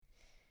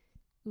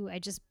Ooh, I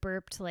just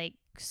burped like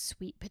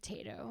sweet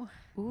potato.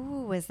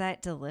 Ooh, was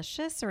that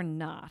delicious or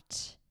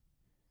not?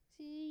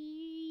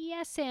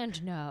 Yes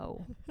and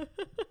no.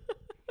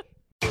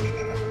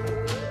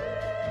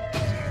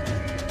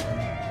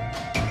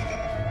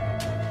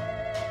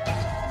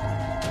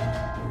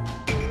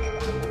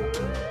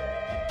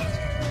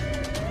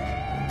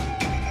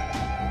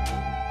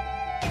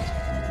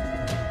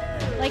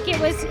 Like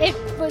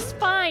it was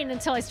fine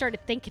until I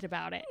started thinking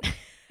about it.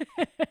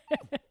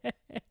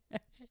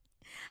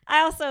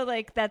 I also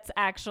that's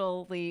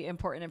actually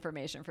important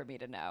information for me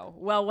to know.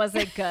 Well, was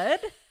it good?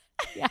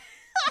 Yeah.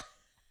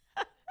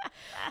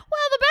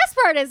 Well, the best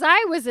part is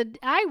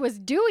I was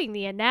doing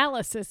the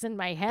analysis in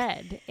my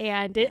head,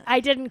 and I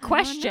didn't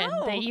question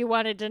that you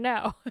wanted to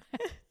know.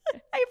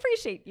 I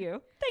appreciate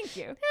you. Thank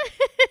you.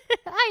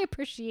 I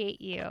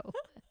appreciate you.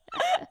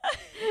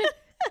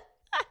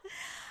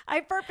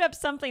 I burped up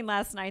something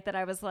last night that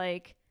I was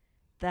like,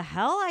 the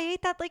hell? I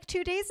ate that like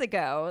 2 days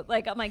ago.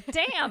 Like, I'm like,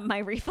 damn, my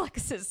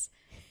reflexes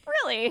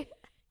really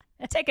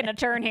taking a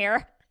turn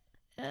here.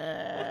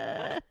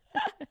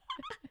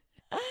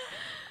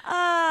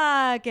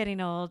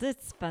 Getting old.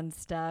 It's fun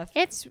stuff.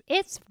 It's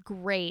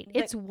great.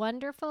 It's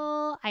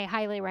wonderful. I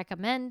highly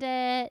recommend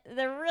it.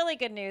 The really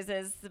good news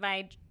is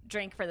my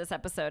drink for this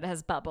episode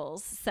has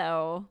bubbles,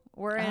 so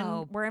we're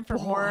in for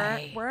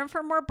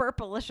more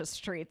burpalicious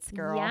treats,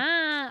 girl.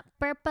 Yeah,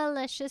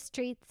 burpalicious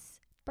treats.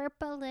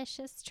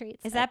 Burpalicious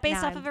treats. Is that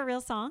based off of a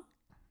real song?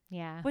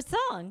 Yeah. What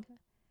song?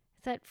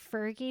 Is that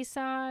Fergie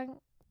song?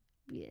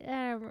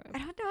 I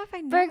don't know if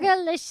I know.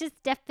 Fergalicious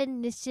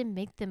definition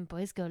make them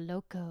boys go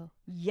loco.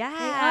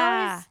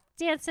 Yeah. Always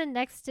dancing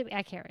next to me.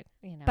 I can't.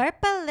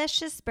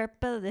 Burpalicious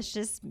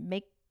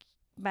make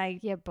my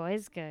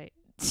boys go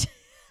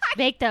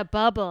make the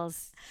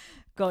bubbles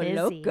go fizzy.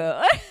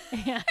 loco.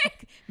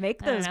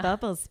 Make those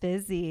bubbles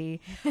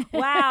fizzy.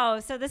 Wow.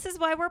 So this is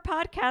why we're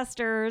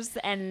podcasters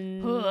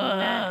and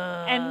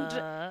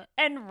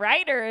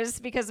writers,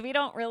 because we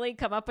don't really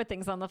come up with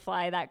things on the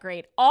fly that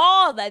great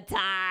all the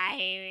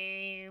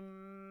time.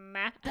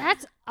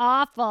 That's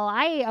awful.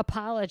 I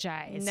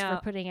apologize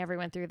for putting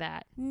everyone through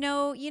that.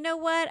 No, you know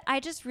what? I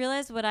just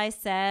realized what I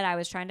said. I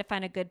was trying to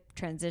find a good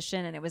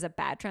transition, and it was a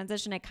bad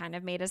transition. It kind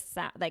of made us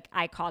sound like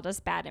I called us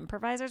bad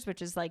improvisers,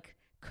 which is like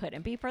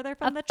couldn't be further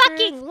from the truth.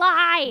 Fucking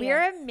lie.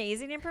 We're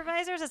amazing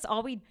improvisers. That's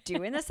all we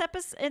do in this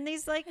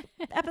these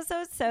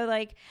episodes.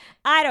 So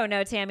I don't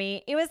know,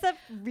 Tammy. It was a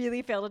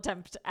really failed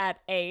attempt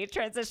at a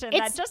transition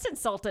that just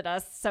insulted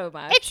us so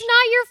much. It's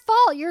not your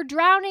fault. You're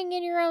drowning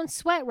in your own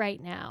sweat right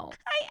now.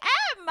 I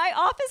am. My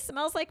office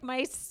smells like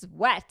my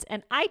sweat,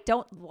 and I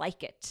don't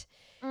like it.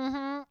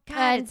 Mm-hmm. God,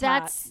 and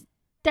that's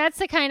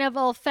the kind of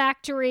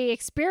olfactory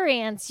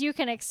experience you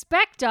can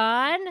expect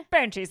on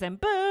Banshees and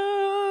Booze,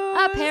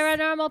 a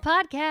paranormal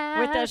podcast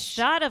with a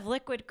shot of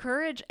liquid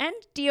courage and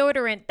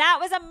deodorant. That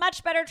was a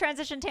much better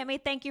transition, Tammy.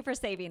 Thank you for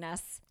saving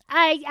us.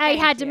 I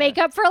had to make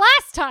up for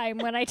last time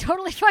when I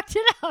totally fucked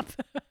it up.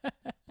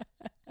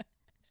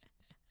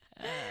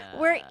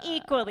 We're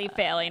equally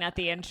failing at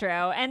the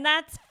intro, and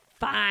that's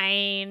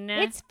fine.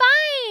 It's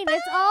fine.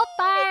 It's all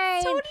fine.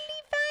 It's totally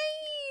fine.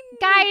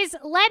 Guys,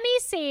 let me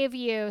save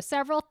you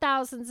several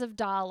thousands of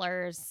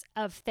dollars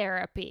of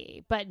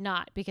therapy, but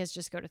not because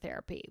just go to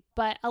therapy.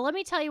 But let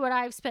me tell you what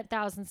I've spent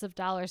thousands of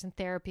dollars in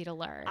therapy to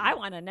learn. I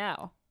want to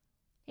know.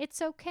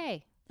 It's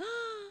okay.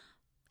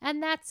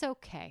 And that's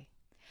okay.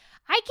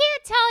 I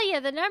can't tell you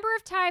the number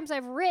of times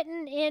I've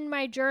written in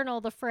my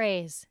journal the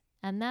phrase,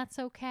 and that's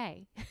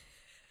okay.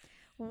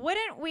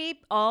 Wouldn't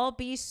we all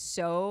be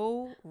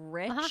so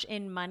rich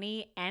in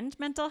money and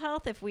mental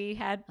health if we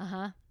had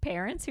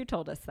parents who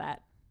told us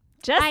that?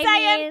 Just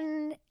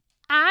saying. Mean,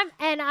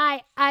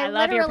 I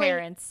love your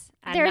parents.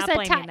 I'm there's not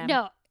blaming them.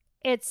 No,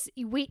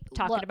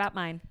 talking about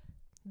mine.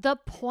 The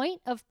point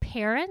of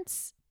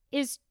parents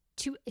is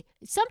to.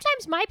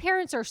 Sometimes my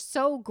parents are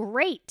so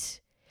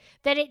great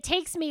that it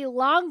takes me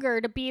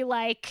longer to be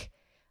like,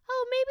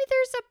 oh, maybe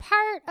there's a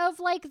part of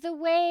the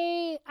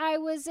way I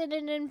was in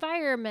an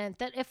environment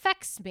that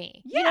affects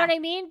me. Yeah. You know what I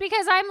mean?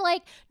 Because I'm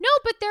like, no,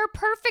 but they're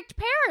perfect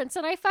parents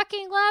and I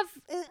fucking love,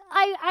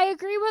 I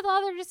agree with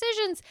all their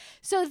decisions.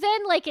 So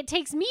then it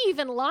takes me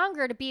even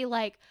longer to be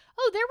like,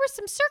 oh, there were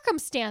some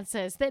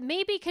circumstances that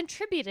maybe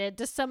contributed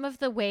to some of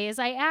the ways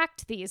I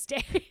act these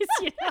days.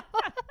 You know?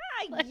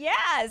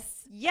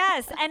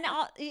 Yes. And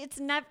it's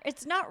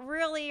not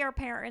really our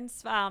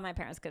parents. Well, my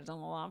parents could have done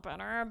a lot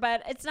better,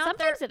 but it's not.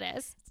 Sometimes it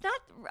is. It's not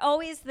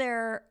always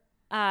their.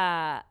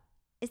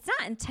 It's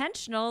not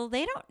intentional.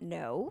 They don't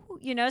know,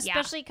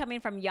 especially coming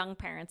from young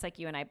parents like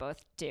you and I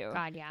both do.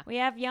 God, yeah. We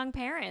have young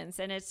parents,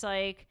 and it's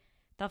like,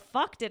 the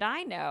fuck did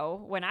I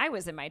know when I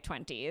was in my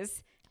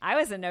 20s? I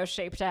was in no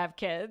shape to have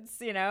kids,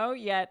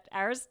 yet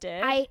ours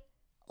did. I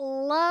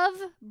love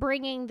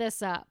bringing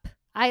this up.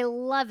 I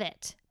love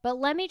it. But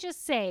let me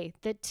just say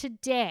that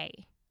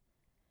today,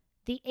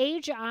 the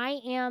age I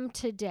am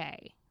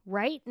today,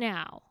 right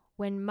now,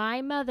 when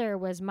my mother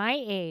was my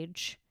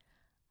age,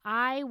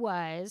 I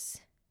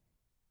was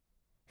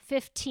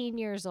 15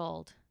 years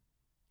old.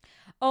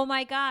 Oh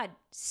my God.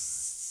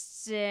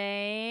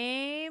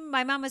 same.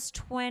 My mom was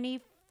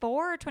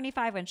 24 or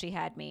 25 when she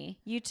had me.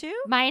 You too?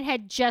 Mine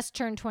had just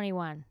turned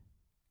 21.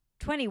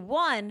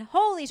 21?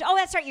 Holy oh,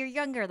 that's right. You're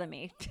younger than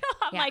me.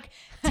 I'm Yeah. like,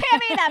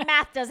 Tammy, that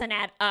math doesn't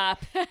add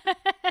up.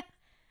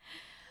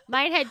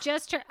 Mine had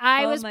just turned.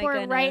 I Oh was my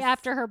born right goodness.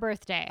 after her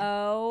birthday.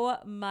 Oh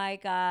my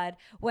God.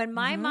 When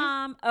my Mhm.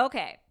 mom,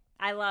 okay,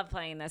 I love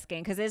playing this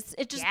game because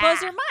it just Yeah.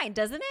 blows your mind,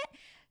 doesn't it?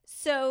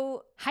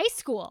 So High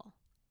school.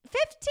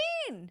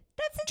 15.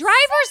 That's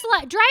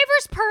insane.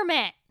 Driver's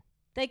permit.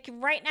 Like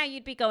right now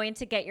you'd be going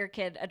to get your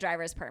kid a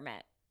driver's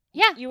permit.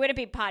 Yeah. You wouldn't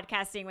be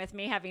podcasting with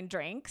me having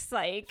drinks,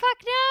 like Fuck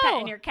no.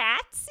 petting your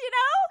cats, you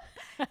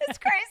know? It's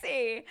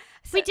crazy.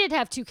 We did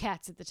have 2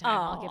 cats at the time.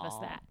 I'll give us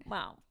Aw, that.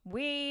 Wow.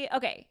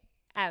 Okay.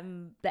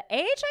 The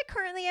age I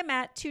currently am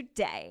at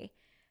today,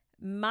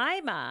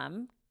 my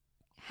mom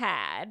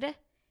had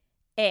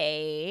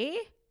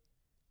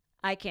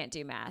I can't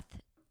do math.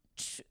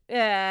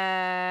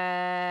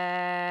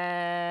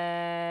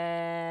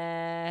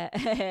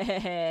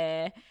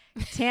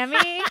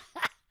 Tammy,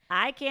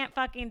 I can't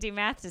fucking do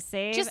math to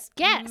save Just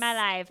guess. my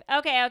life.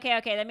 Okay.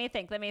 Let me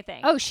think.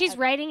 Oh, she's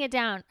writing it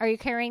down. Are you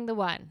carrying the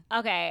 1?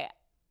 Okay.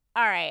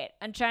 All right.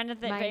 I'm trying to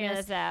figure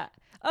Minus- this out.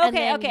 And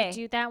Okay. then you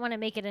do that one and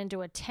make it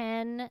into a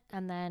 10,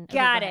 and then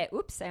Got it.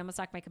 Oops, I almost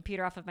knocked my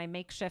computer off of my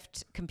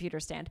makeshift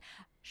computer stand.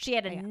 She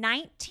had a Yeah.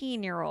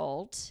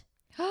 19-year-old,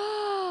 a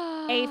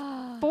a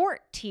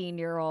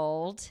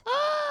 14-year-old,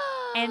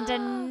 and a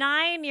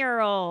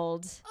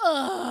 9-year-old.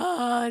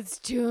 Oh, it's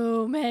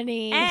too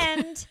many.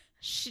 And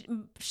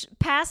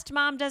past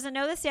mom doesn't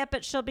know this yet,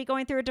 but she'll be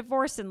going through a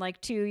divorce in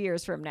like 2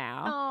 years from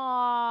now.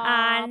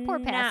 Aw, poor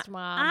past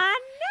mom. I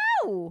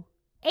know.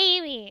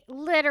 Amy,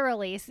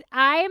 literally,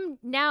 I'm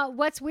now,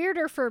 what's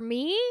weirder for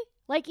me,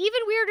 like even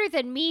weirder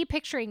than me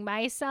picturing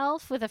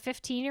myself with a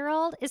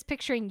 15-year-old is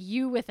picturing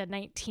you with a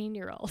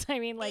 19-year-old. I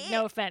mean, like,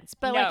 no offense,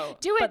 but No, like,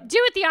 do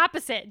it the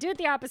opposite. Do it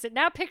the opposite.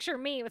 Now picture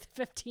me with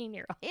a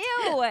 15-year-old.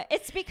 Ew.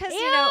 It's because,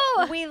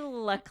 Ew. we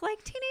look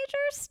like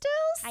teenagers still.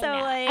 So, I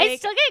know. like, I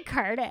still get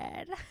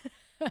carded.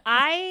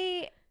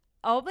 I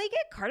only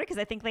get carded because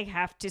I think they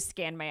have to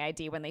scan my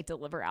ID when they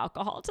deliver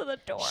alcohol to the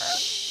door.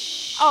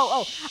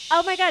 Oh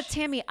my God,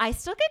 Tammy, I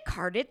still get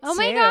carded Oh too.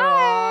 my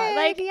God,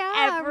 Like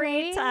yeah,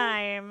 every right?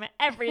 time.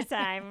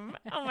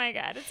 Oh my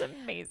God, it's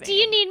amazing. Do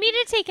you need me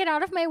to take it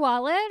out of my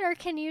wallet, or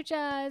can you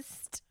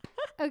just?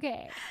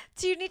 Okay.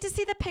 Do you need to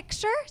see the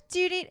picture?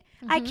 Do you need?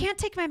 I can't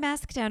take my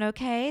mask down,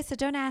 okay? So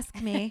don't ask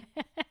me.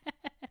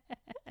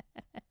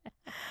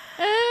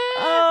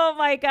 Oh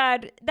my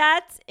God,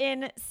 that's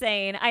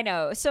insane. I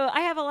know. So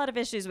I have a lot of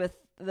issues with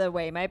the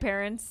way my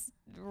parents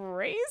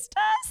raised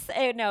us.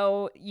 I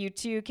know you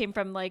two came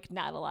from like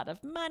not a lot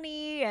of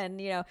money,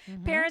 and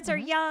parents are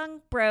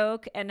young,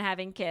 broke, and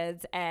having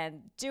kids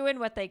and doing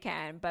what they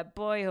can. But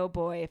boy, oh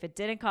boy, if it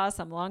didn't cause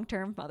some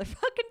long-term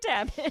motherfucking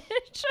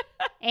damage.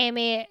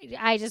 Amy,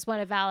 I just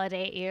want to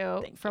validate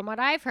you. From what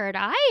I've heard,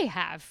 I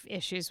have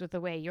issues with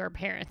the way your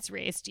parents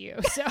raised you.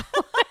 So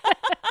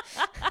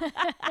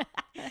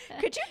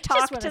Could you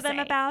talk wanna to them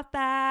say. about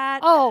that?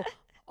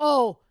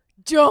 Oh,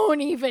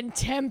 don't even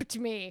tempt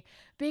me,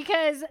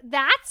 because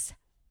that's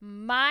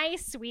my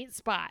sweet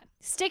spot.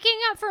 Sticking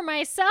up for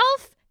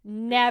myself,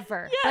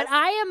 never. Yes. But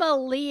I am a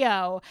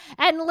Leo,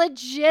 and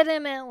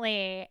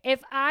legitimately,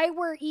 if I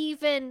were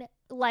even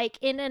like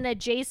in an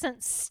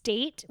adjacent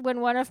state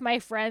when one of my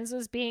friends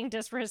was being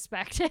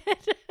disrespected.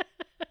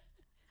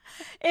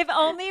 If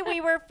only we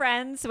were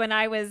friends when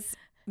I was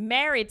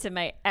married to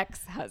my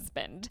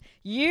ex-husband,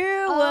 you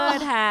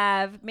would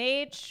have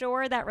made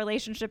sure that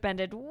relationship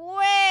ended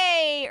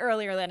way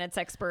earlier than its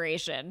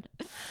expiration.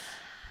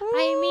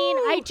 I mean,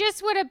 I Woo.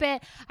 just would have been,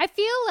 I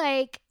feel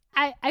like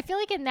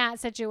in that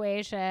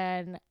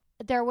situation,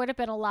 there would have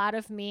been a lot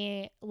of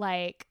me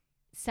like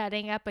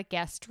setting up a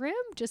guest room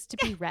just to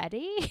be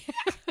ready.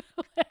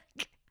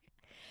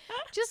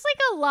 Just like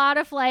a lot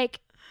of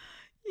like,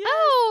 Yes.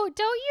 oh,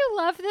 don't you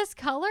love this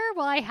color?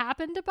 Well, I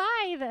happen to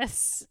buy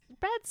this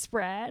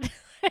bedspread.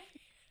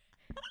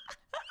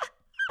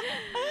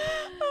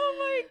 Oh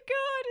my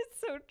God, it's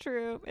so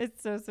true.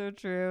 It's so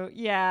true.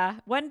 Yeah.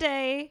 One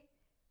day,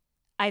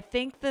 I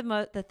think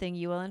the thing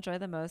you will enjoy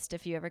the most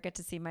if you ever get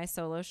to see my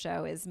solo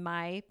show is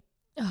my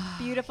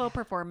beautiful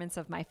performance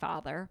of my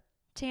father,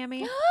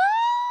 Tammy.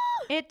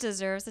 It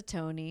deserves a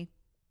Tony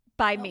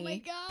by Oh me, my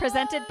God.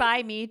 presented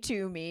by me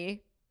to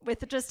me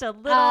with just a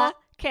little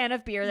can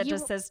of beer that you-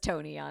 just says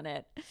Tony on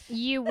it.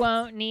 You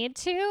won't need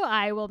to.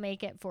 I will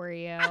make it for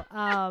you.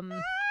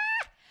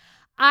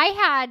 I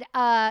had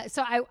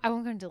so I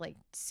won't go into like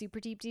super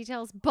deep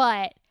details,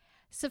 but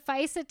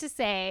suffice it to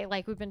say,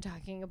 like we've been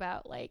talking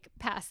about like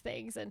past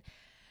things, and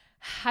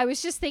I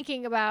was just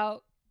thinking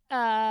about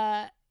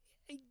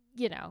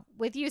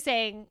with you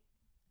saying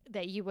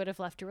that you would have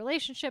left a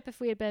relationship if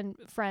we had been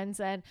friends,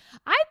 and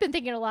I've been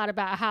thinking a lot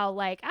about how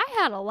like I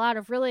had a lot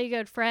of really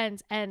good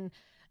friends, and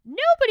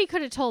nobody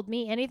could have told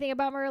me anything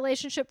about my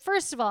relationship.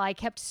 First of all, I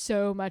kept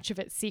so much of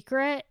it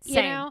secret,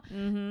 you know?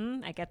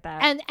 Mm-hmm. I get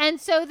that.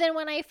 And so then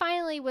when I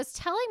finally was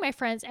telling my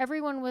friends,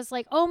 everyone was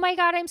like, oh my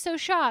God, I'm so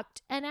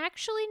shocked. And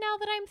actually, now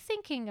that I'm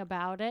thinking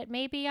about it,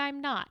 maybe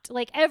I'm not.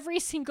 Like every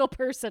single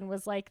person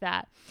was like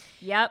that.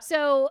 Yep.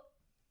 So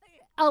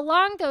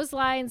along those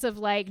lines of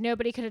like,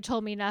 nobody could have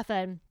told me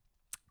nothing,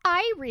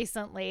 I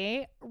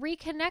recently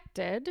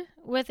reconnected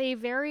with a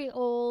very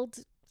old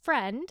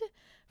friend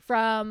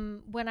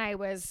from when I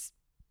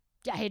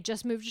had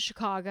just moved to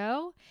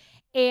Chicago,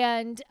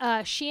 and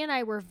she and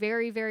I were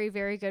very, very,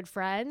 very good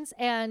friends.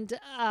 And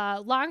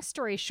long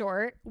story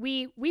short,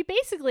 we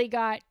basically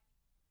got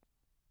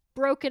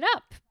broken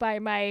up by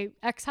my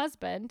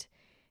ex-husband.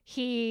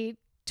 He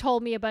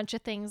told me a bunch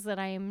of things that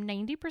I am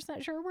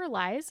 90% sure were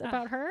lies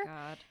about her,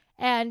 God.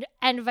 and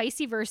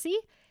vice versa.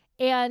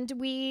 And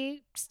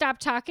we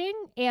stopped talking,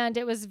 and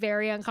it was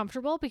very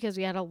uncomfortable because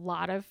we had a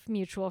lot of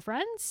mutual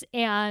friends,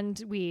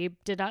 and we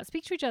did not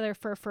speak to each other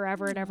for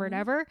forever and ever and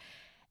ever.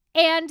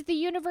 And the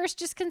universe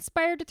just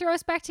conspired to throw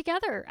us back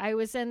together. I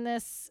was in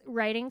this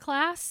writing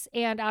class,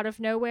 and out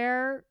of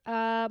nowhere,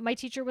 my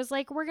teacher was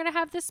like, we're going to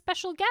have this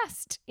special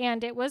guest.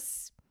 And it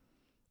was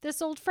this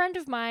old friend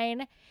of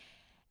mine.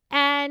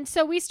 And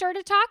so we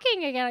started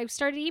talking again. I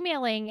started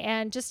emailing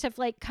and just have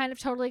like kind of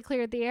totally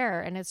cleared the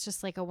air. And it's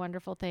just like a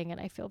wonderful thing. And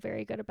I feel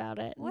very good about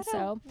it. What and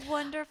so a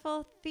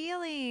wonderful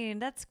feeling.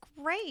 That's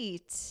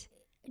great.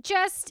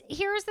 Just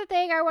here's the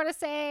thing I want to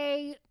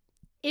say.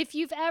 If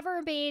you've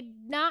ever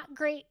made not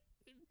great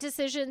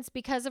decisions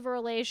because of a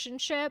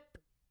relationship,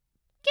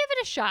 give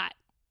it a shot.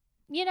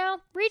 You know,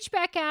 reach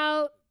back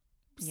out,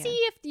 see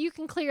if you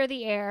can clear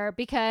the air,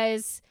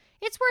 because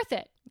it's worth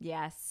it.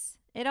 Yes.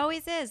 It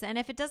always is. And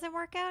if it doesn't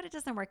work out, it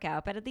doesn't work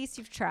out. But at least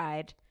you've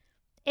tried.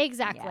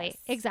 Exactly. Yes.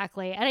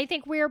 Exactly. And I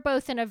think we're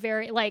both in a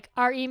very, like,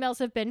 our emails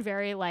have been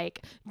very,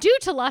 like, due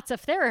to lots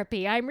of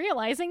therapy, I'm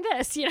realizing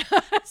this, you know?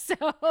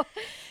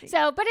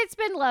 But it's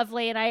been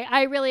lovely. And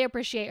I really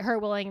appreciate her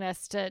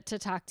willingness to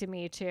talk to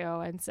me too.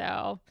 And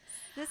so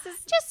this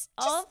is just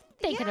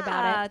thinking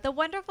about it. The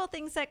wonderful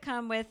things that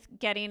come with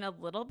getting a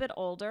little bit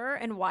older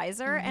and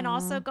wiser, and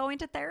also going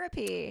to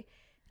therapy.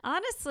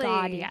 Honestly.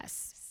 God,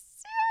 yes.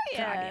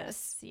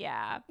 Yes.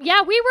 Yeah.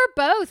 Yeah, we were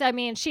both. I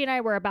mean, she and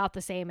I were about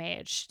the same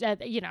age,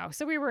 you know,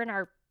 so we were in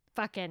our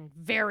fucking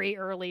very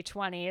early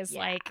 20s.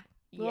 Like,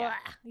 blah,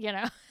 you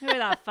know, who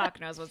the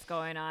fuck knows what's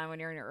going on when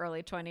you're in your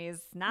early 20s?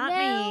 Not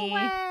no me.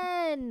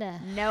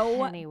 One.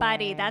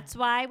 Nobody. Anyway. That's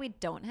why we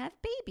don't have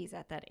babies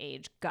at that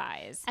age,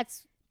 guys.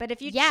 But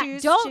if you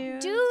choose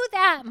don't do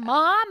that,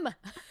 Mom.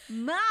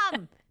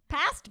 Mom.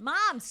 Past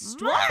mom.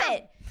 Stop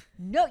it.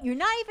 No, you're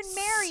not even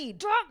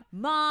married. Stop.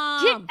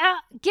 Mom.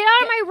 Get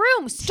out of my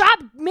room. Stop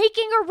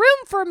making a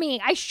room for me.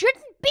 I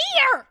shouldn't be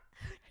here.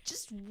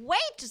 Just wait.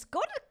 Just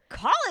go to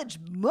college,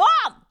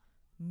 Mom.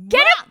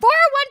 Get a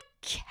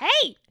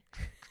 401k.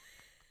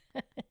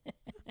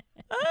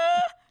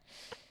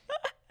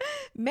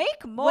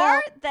 Make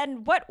more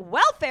than what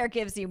welfare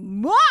gives you.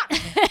 Mom.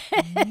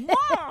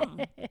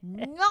 Mom.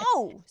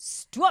 No.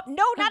 Stop.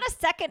 No, not a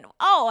second.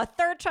 Oh, a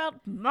third child.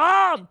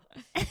 Mom.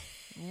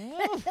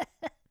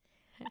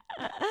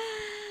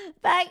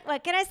 But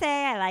what can I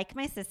say? I like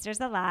my sisters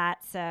a lot,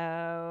 so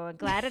I'm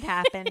glad it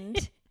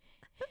happened.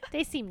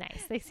 They seem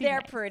nice.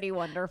 They're nice. pretty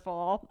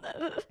wonderful.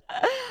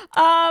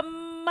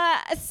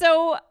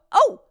 So,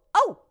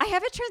 I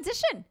have a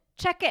transition.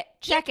 Check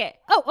it.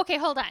 Oh, okay.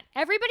 Hold on.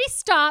 Everybody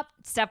stop.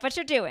 Stop what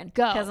you're doing.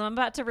 Go. Because I'm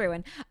about to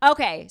ruin.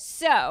 Okay,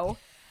 so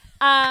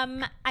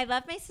I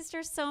love my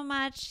sisters so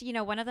much. You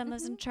know, one of them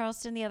lives in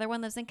Charleston. The other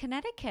one lives in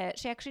Connecticut.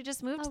 She actually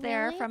just moved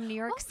there really? from New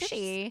York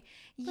City.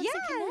 Lives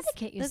in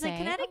Connecticut, you lives say? in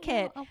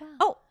Connecticut.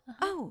 Oh,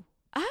 wow.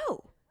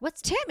 Oh.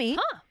 What's Tammy?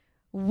 Huh?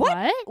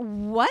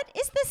 What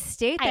is the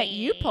state that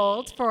you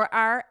pulled for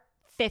our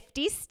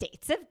 50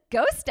 States of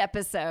Ghost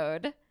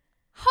episode?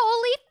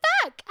 Holy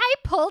fuck. I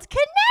pulled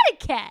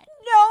Connecticut.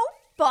 No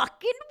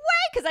fucking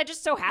way, because I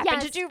just so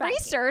happened to do fucking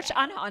research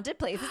on haunted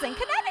places in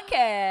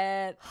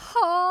Connecticut.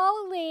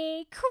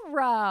 Holy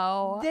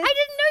crow. I didn't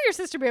know your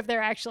sister moved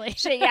there, actually.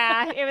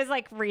 Yeah, it was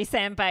like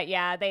recent, but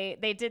yeah,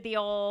 they did the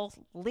old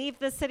leave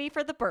the city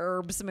for the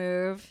burbs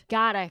move.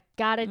 Gotta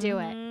do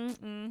it.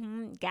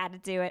 Mm-hmm, gotta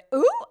do it.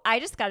 Ooh, I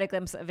just got a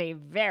glimpse of a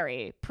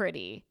very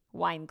pretty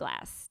wine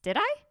glass. Did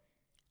I?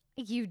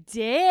 You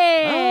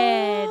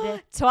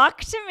did.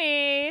 Talk to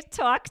me.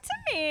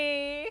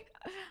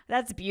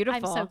 That's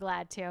beautiful. I'm so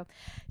glad too.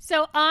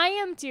 So I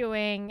am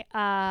doing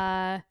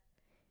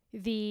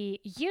the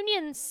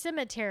Union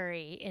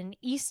Cemetery in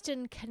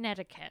Easton,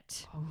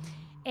 Connecticut. Oh.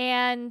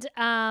 And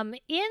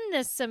in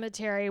this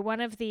cemetery, one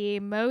of the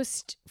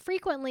most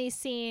frequently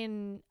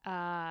seen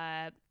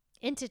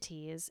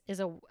entities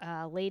is a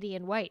lady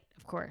in white,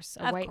 of course,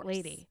 a white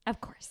lady. Of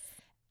course.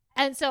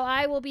 And so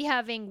I will be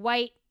having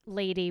white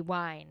lady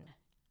wine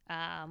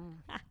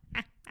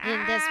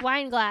in this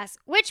wine glass,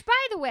 which,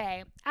 by the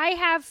way, I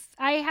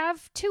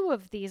have two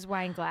of these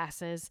wine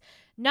glasses,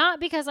 not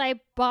because I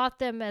bought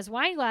them as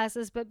wine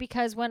glasses, but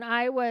because when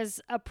I was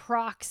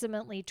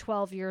approximately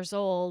 12 years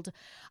old,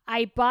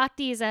 I bought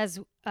these as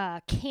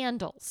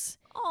candles.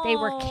 They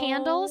were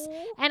candles,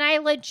 and I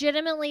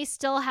legitimately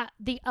still have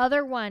the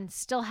other one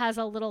still has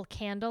a little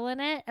candle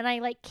in it, and I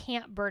like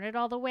can't burn it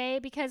all the way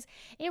because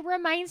it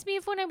reminds me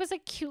of when I was a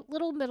cute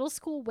little middle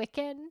school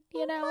Wiccan,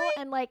 you know,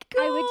 and like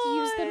I would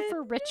use them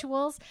for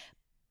rituals.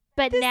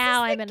 But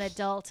now I'm an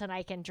adult and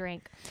I can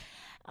drink.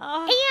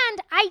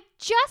 And I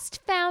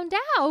just found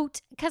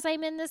out, because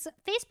I'm in this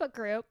Facebook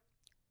group,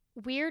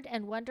 Weird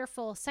and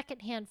Wonderful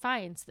Secondhand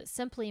Finds That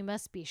Simply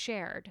Must Be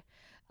Shared.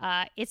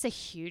 It's a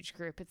huge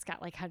group. It's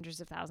got like hundreds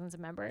of thousands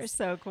of members.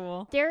 So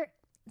cool.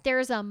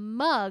 There's a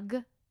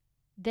mug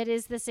that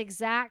is this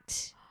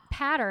exact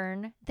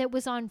pattern that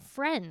was on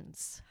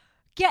Friends.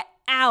 Get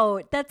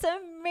out. That's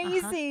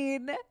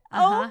amazing.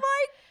 Oh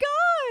my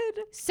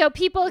God. So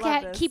people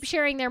keep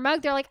sharing their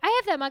mug. They're like, I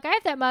have that mug. I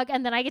have that mug.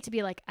 And then I get to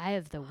be like, I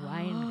have the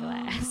wine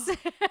glass.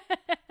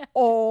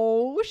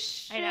 Oh,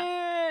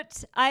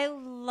 shit. I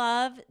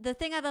know. The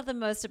thing I love the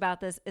most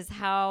about this is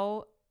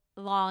how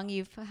long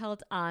you've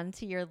held on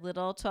to your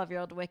little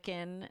 12-year-old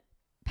Wiccan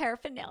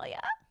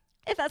paraphernalia.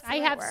 If that's the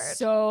right have word.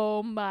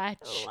 so much.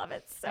 I love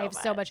it so much. I have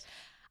so much.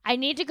 I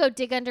need to go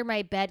dig under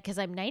my bed because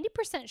I'm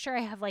 90% sure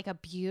I have like a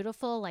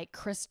beautiful like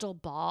crystal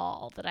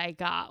ball that I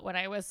got when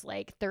I was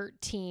like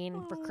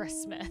 13 for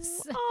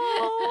Christmas.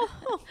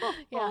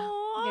 Yeah,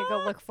 I'm gonna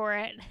go look for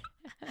it.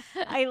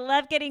 I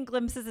love getting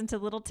glimpses into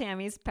little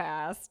Tammy's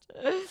past.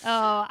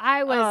 Oh,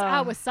 I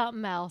was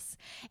something else.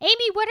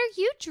 Amy, what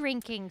are you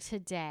drinking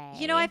today?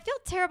 You know, I feel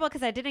terrible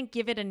because I didn't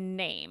give it a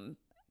name.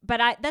 But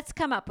let's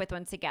come up with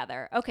one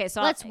together. Okay,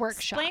 so let's I'll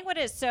workshop. Explain what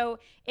it is. So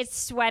it's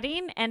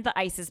sweating and the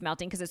ice is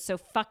melting because it's so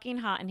fucking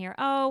hot in here.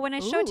 Oh, when I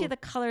showed you the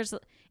colors,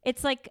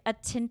 it's like a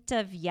tint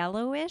of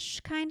yellowish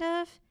kind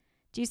of.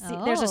 Do you see?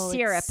 There's a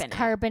syrup in it.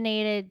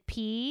 Carbonated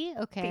pee.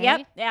 Okay.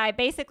 Yep. Yeah, I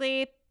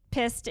basically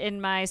pissed in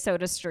my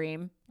soda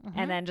stream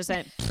and then just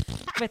went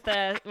with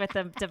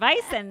the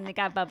device and it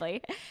got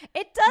bubbly.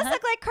 It does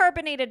look like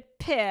carbonated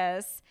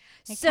piss.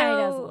 It kind of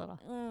does a little.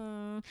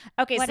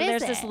 Okay, What so is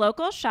there's it? this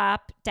local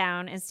shop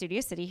down in Studio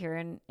City here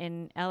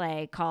in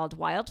LA called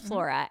Wild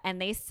Flora,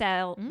 and they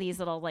sell these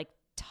little like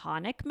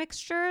tonic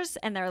mixtures,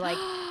 and they're like,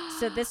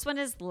 so this one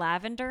is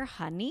lavender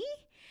honey,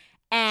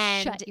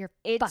 and Shut your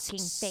it's fucking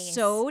face.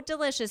 so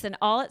delicious, and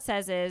all it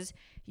says is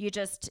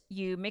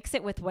you mix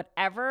it with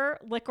whatever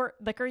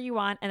liquor you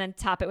want, and then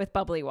top it with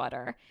bubbly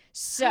water.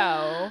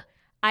 So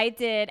I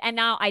did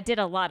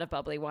a lot of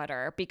bubbly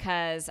water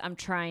because I'm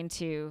trying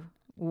to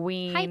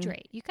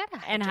hydrate. You gotta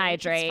hydrate. And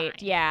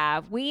hydrate. Yeah.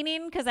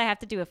 Weaning because I have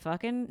to do a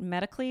fucking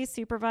medically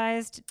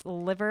supervised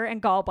liver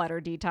and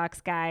gallbladder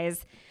detox,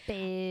 guys.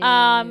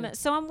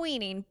 So I'm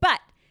weaning. But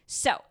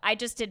so I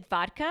just did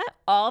vodka.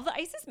 All the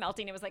ice is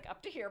melting. It was like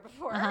up to here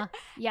before.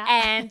 Yeah.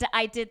 And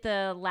I did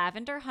the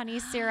lavender honey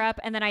syrup.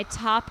 And then I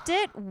topped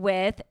it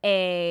with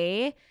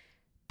a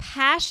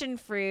passion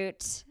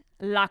fruit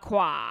La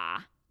Croix.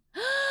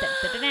 Dun,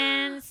 dun, dun,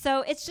 dun.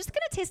 So it's just gonna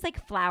taste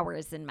like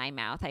flowers in my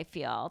mouth. I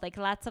feel like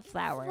lots of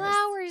flowers.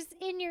 Flowers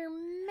in your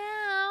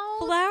mouth.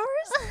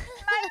 Flowers in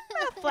my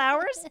mouth.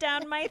 Flowers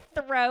down my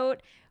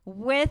throat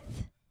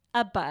with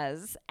a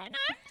buzz, and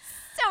I'm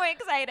so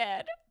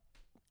excited.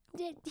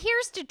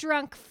 Here's to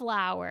drunk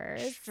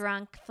flowers.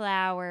 Drunk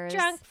flowers.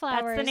 Drunk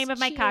flowers. That's the name of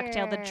my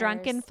cocktail. The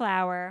drunken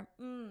flower.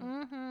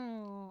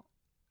 Oh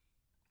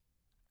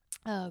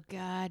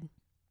God.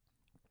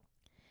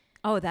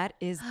 Oh, that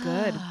is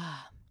good.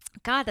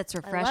 God, that's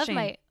refreshing.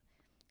 I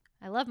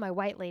love my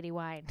white lady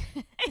wine.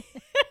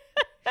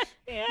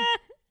 Yeah.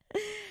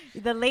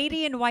 The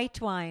lady in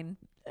white wine.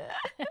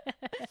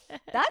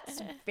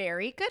 That's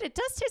very good. It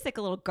does taste like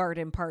a little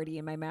garden party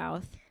in my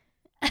mouth.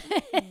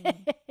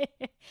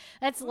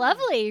 That's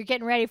lovely. You're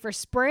getting ready for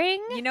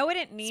spring. You know what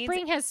it needs?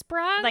 Spring has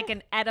sprung. Like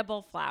an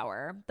edible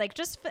flower. Like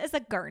just as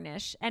a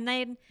garnish. And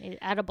then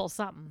edible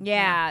something.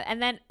 Yeah.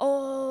 And then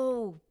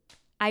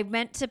I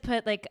meant to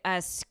put like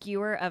a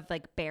skewer of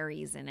like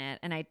berries in it,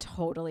 and I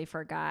totally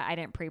forgot. I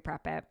didn't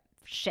pre-prep it.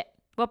 Shit.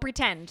 Well,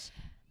 pretend.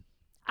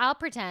 I'll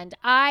pretend.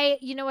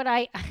 You know what?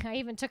 I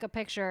even took a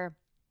picture.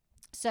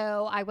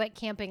 So I went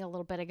camping a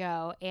little bit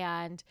ago,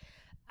 and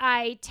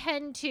I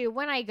tend to,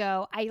 when I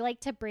go, I like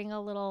to bring a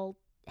little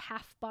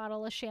half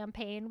bottle of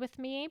champagne with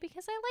me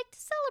because I like to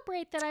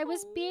celebrate that I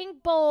was being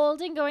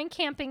bold and going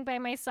camping by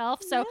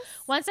myself. So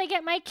once I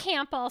get my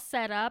camp all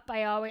set up,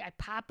 I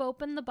pop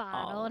open the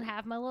bottle and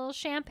have my little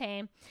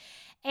champagne.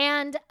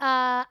 And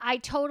I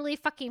totally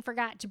fucking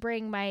forgot to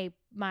bring my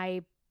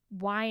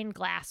wine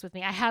glass with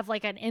me. I have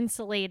like an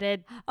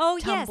insulated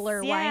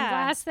tumbler wine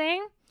glass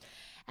thing.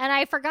 And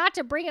I forgot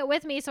to bring it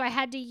with me, so I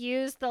had to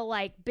use the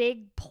like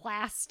big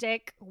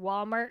plastic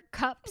Walmart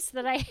cups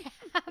that I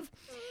have.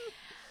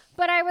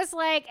 But I was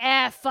like,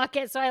 fuck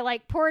it. So I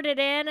like poured it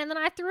in, and then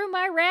I threw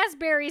my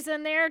raspberries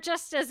in there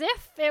just as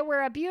if it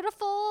were a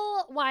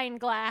beautiful wine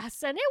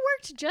glass, and it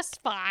worked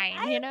just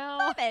fine, you know?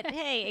 I love it.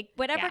 Hey,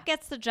 whatever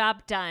gets the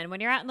job done.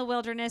 When you're out in the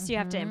wilderness, you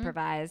have to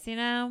improvise, you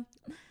know?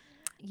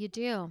 You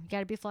do. You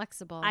got to be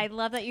flexible. I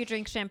love that you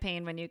drink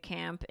champagne when you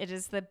camp. It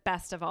is the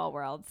best of all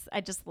worlds.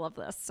 I just love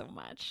this so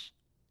much.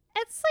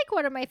 It's like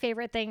one of my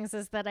favorite things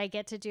is that I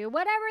get to do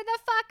whatever the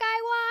fuck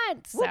I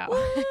want. So.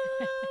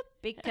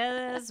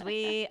 Because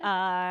we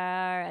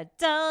are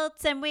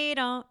adults and we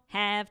don't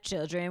have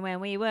children when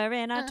we were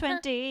in our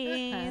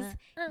 20s.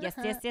 Yes.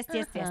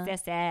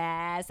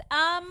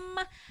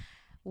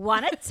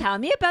 Want to tell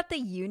me about the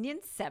Union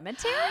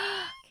Cemetery?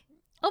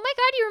 Oh my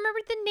God, you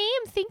remembered the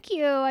name. Thank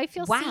you. I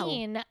feel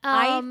seen.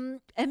 I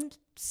am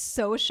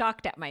so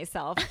shocked at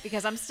myself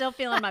because I'm still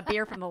feeling my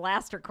beer from the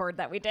last record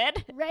that we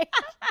did. Right.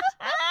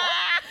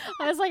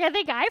 I was like, I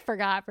think I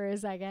forgot for a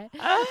second.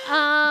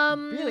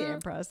 Really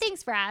impressed.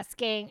 Thanks for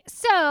asking.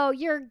 So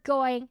you're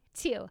going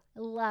to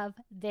love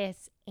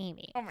this,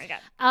 Amy. Oh my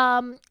God.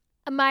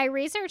 My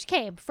research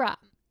came from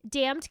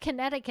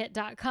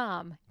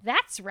damnedconnecticut.com.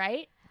 That's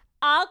right.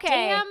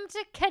 Okay.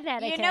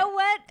 Damnedconnecticut.com. You know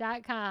what?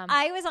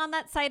 I was on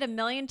that site a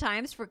million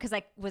times because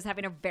I was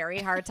having a very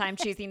hard time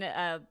choosing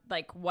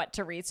like what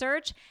to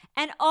research,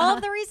 and all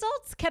of the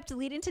results kept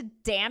leading to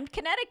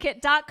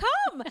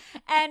damnedconnecticut.com.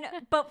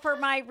 But for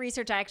my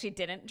research, I actually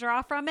didn't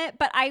draw from it,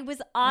 but I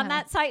was on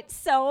that site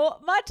so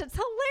much. It's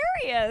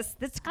hilarious.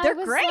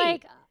 They're great.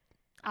 Like,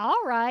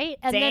 all right.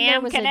 And then there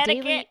was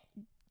Connecticut.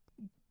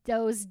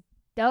 Those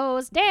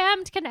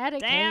damned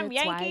Connecticut. Damn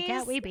Yankees. Why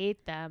can't we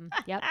beat them?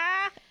 Yep.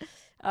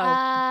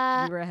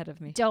 Oh, you were ahead of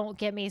me. Don't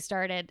get me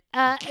started.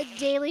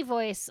 Daily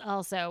Voice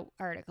also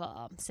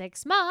article.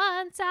 6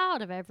 months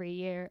out of every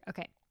year.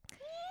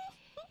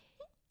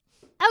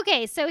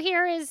 Okay, so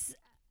here is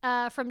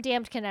from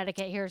Damned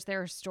Connecticut. Here's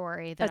their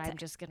story that I'm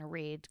just going to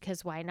read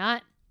because why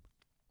not?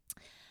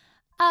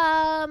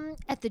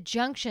 At the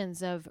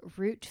junctions of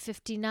Route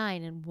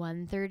 59 and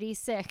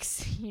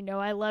 136. You know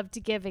I love to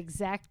give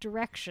exact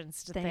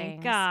directions to things.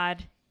 Thank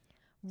God.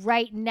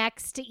 Right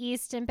next to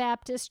Easton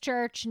Baptist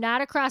Church,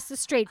 not across the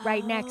street,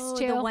 right next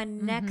to. The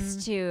one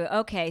next to.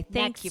 Okay,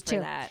 thank you for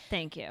that.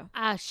 Thank you.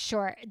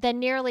 Sure. The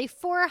nearly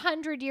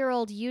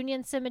 400-year-old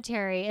Union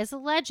Cemetery is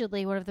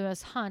allegedly one of the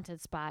most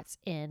haunted spots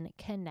in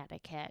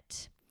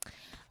Connecticut.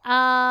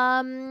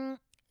 So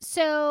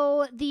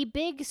the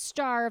big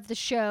star of the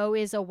show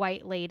is a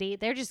white lady.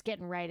 They're just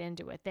getting right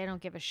into it. They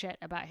don't give a shit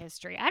about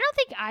history. I don't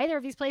think either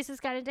of these places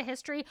got into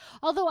history,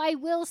 although I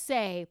will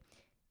say,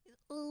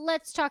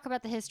 let's talk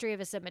about the history of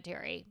a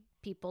cemetery.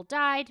 People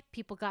died,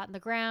 people got in the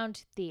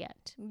ground, the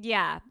end.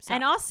 Yeah. So,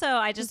 and also,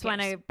 I just want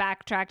to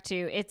backtrack to,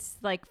 it's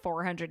like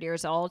 400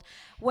 years old.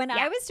 When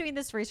I was doing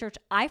this research,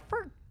 I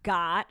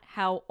forgot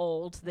how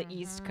old the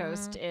East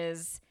Coast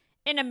is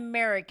in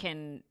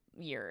American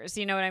years.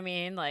 You know what I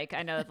mean? Like,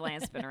 I know that the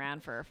land's been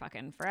around for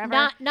fucking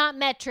forever. Not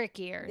metric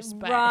years,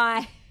 but.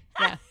 Right.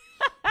 Yeah.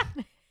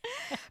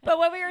 But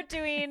when we were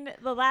doing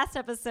the last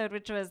episode,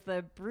 which was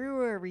the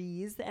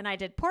breweries, and I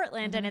did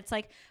Portland, and it's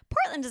like,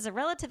 Portland is a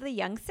relatively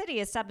young city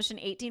established in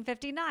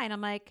 1859.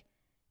 I'm like,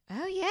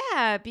 oh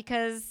yeah,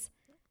 because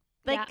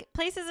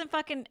places in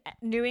fucking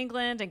New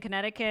England and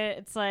Connecticut,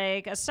 it's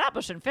like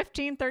established in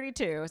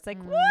 1532. It's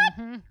like, what?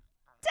 Dang,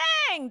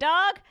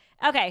 dog.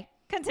 Okay,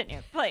 continue,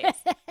 please.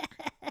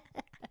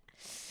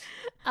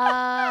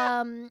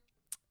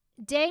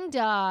 Dang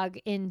dog,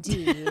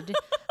 indeed.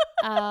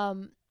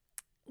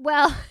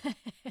 Well,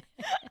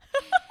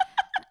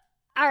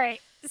 all right.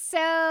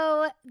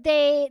 So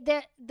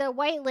the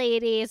white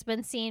lady has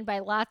been seen by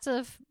lots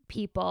of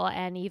people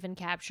and even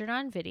captured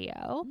on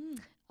video,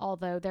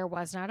 although there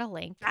was not a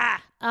link.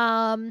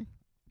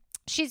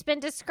 She's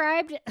been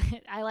described.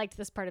 I liked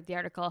this part of the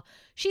article.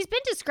 She's been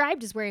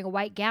described as wearing a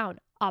white gown,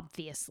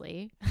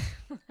 obviously.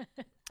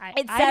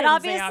 It said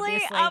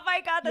obviously. Oh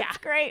my God, that's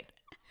great.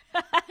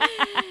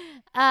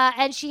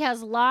 And she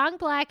has long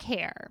black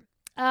hair.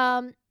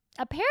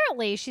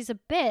 Apparently she's a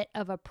bit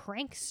of a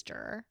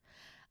prankster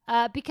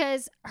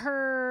because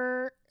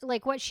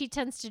what she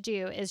tends to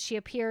do is she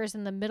appears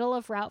in the middle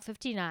of Route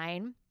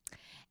 59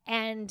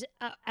 and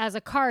as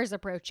a car is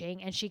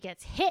approaching and she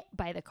gets hit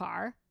by the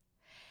car.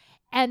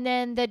 And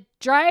then the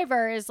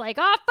driver is like,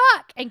 oh,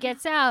 fuck, and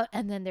gets out.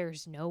 And then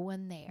there's no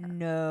one there.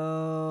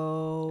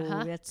 No.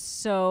 That's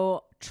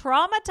so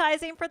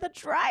traumatizing for the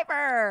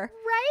driver.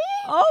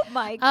 Right? Oh,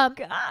 my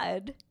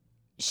God.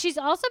 She's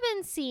also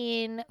been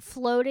seen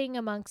floating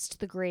amongst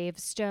the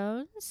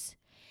gravestones.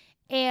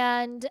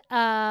 And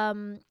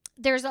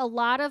there's a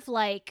lot of,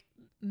 like,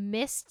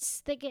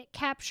 mists that get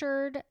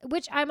captured,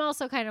 which I'm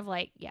also kind of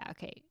like, yeah,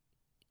 okay,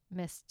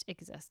 mist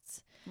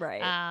exists.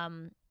 Right.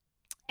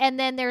 And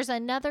then there's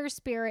another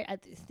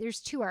spirit.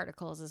 There's 2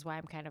 articles is why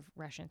I'm kind of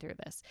rushing through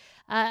this.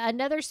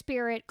 Another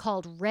spirit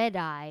called Red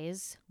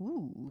Eyes.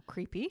 Ooh,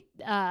 creepy.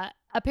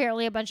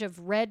 Apparently a bunch of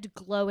red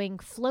glowing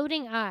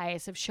floating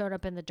eyes have shown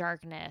up in the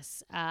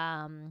darkness.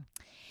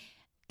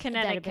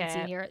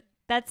 Connecticut.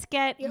 Let's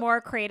get more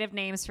creative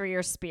names for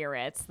your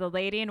spirits. The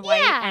Lady in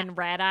White and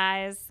Red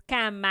Eyes.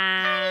 Come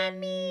on. I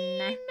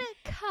mean,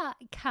 come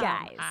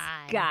on.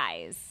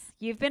 Guys,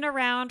 you've been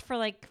around for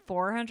like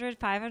 400,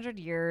 500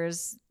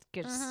 years.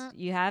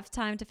 You have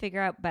time to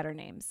figure out better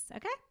names.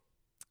 Okay.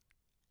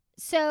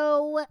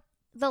 So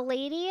the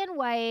Lady in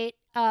White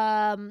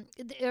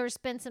There's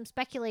been some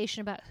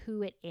speculation about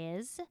who it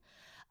is.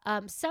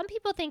 Some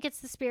people think it's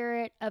the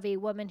spirit of a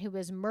woman who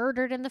was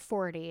murdered in the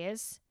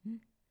 40s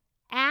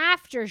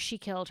after she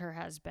killed her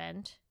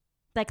husband.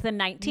 Like the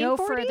 1940s? No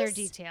further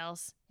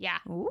details. Yeah.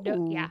 Ooh.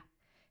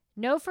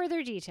 No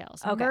further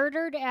details. Okay.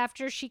 Murdered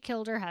after she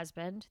killed her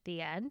husband.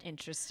 The end.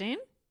 Interesting.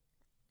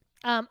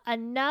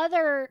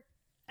 Another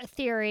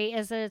theory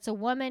is that it's a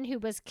woman who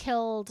was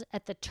killed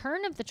at the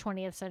turn of the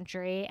 20th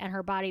century and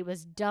her body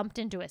was dumped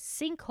into a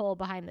sinkhole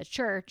behind the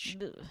church.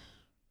 Ugh.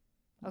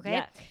 Okay.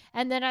 Yuck.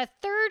 And then a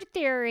third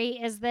theory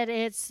is that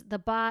it's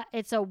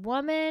a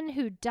woman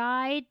who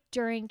died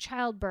during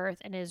childbirth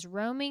and is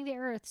roaming the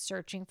earth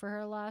searching for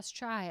her lost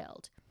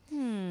child.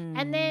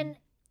 And then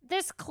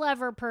this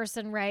clever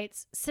person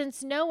writes,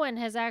 since no one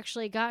has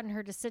actually gotten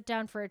her to sit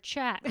down for a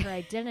chat, her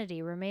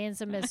identity remains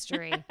a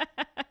mystery.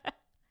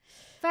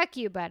 Fuck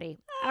you, buddy.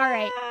 All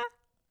right.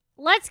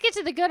 Let's get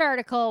to the good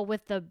article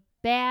with the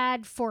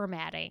bad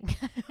formatting.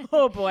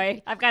 Oh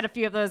boy. I've got a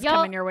few of those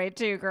coming your way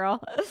too,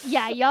 girl.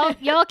 Yeah,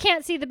 y'all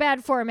can't see the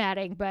bad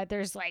formatting, but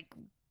there's like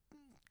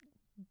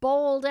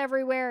bold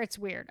everywhere. It's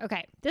weird.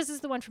 Okay, this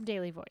is the one from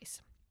Daily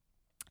Voice.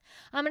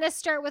 I'm going to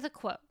start with a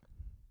quote.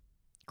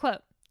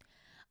 Quote,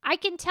 I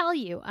can tell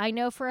you, I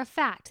know for a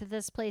fact that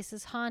this place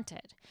is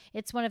haunted.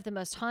 It's one of the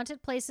most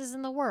haunted places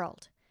in the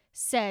world,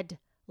 said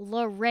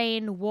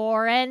Lorraine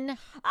Warren. I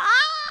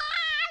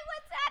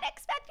was not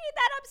expecting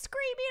that. I'm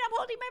screaming. I'm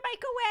holding my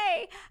mic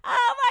away.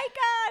 Oh my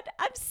God.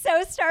 I'm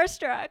so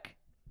starstruck.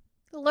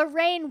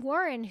 Lorraine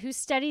Warren, who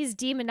studies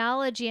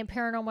demonology and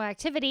paranormal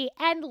activity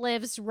and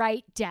lives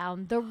right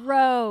down the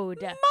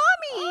road.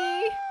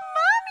 Mommy.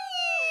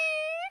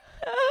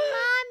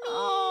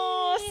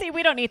 Oh, see,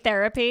 we don't need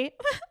therapy.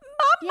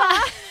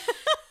 Mama.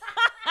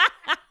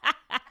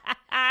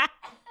 Yeah.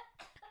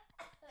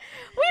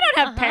 We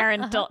don't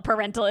have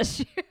parental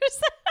issues.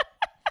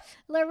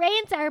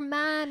 Lorraine's our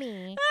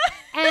mommy.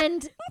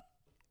 And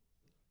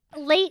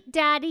late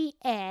daddy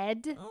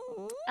Ed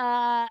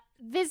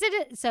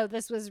visited. So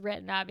this was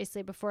written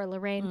obviously before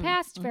Lorraine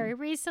passed very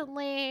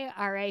recently.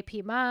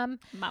 R.I.P. Mom.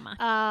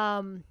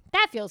 Mama.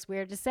 That feels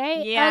weird to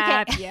say.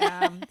 Yeah, Okay.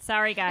 yeah.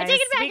 Sorry, guys.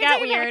 take it back, We I got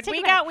take it back, weird. take We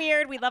it got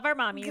weird. We love our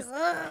mommies.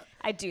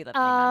 I do love my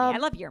mommy. I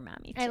love your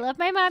mommy too. I love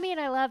my mommy and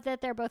I love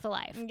that they're both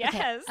alive.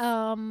 Yes. Okay.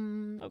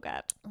 Oh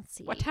God. Let's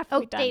see. What have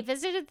we done? They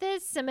visited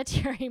this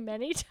cemetery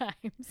many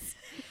times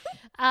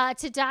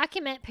to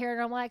document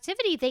paranormal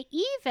activity. They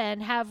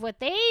even have what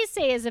they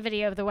say is a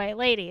video of the White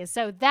Lady.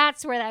 So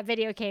that's where that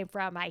video came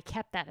from. I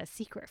kept that a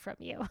secret from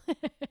you.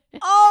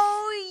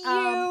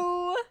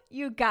 Oh,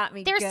 you got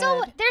me. There still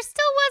wasn't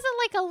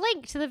like a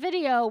link to the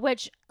video,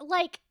 which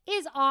like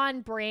is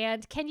on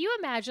brand. Can you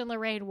imagine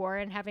Lorraine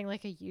Warren having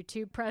like a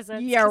YouTube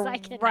presence? You're I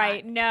cannot.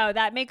 right. No,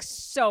 that makes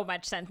so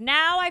much sense.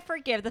 Now I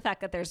forgive the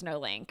fact that there's no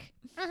link.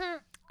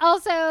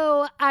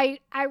 Also, I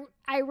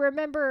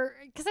remember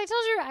because I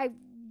told you I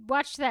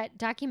watched that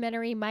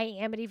documentary, My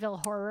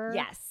Amityville Horror.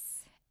 Yes.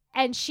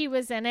 And she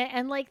was in it.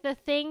 And like the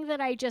thing that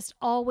I just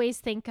always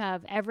think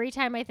of every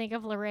time I think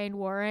of Lorraine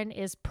Warren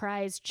is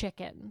prize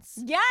chickens.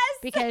 Yes.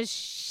 Because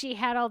she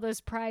had all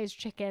those prize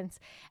chickens.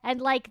 And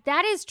like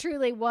that is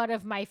truly one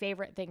of my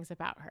favorite things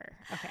about her.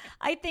 Okay.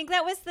 I think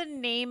that was the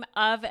name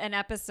of an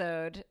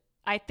episode.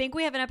 I think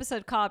we have an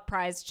episode called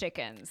Prize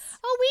Chickens.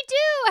 Oh, we do.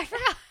 I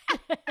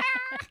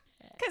forgot.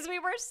 Because we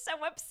were so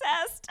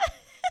obsessed.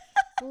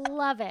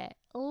 Love it.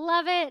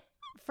 Love it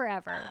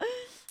forever.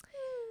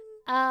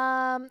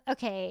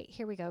 Okay,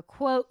 here we go.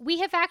 Quote, we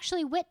have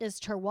actually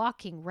witnessed her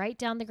walking right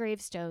down the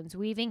gravestones,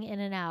 weaving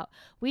in and out.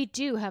 We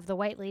do have the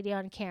White Lady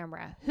on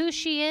camera. Who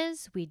she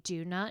is, we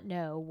do not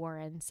know,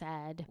 Warren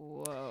said.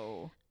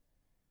 Whoa.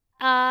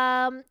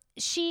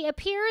 She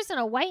appears in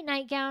a white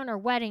nightgown or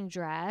wedding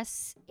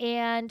dress.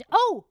 And,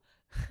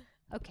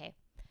 okay.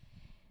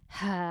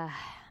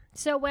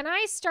 So when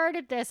I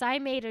started this, I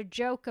made a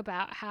joke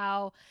about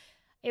how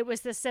it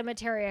was the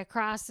cemetery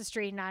across the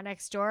street, not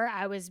next door.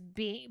 I was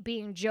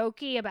being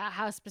jokey about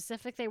how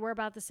specific they were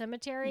about the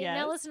cemetery. Yes.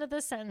 Now listen to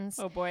this sentence.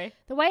 Oh, boy.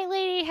 The White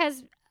Lady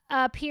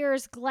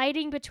appears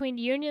gliding between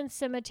Union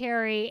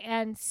Cemetery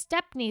and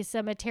Stepney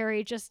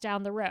Cemetery just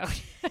down the road.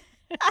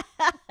 So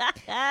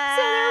there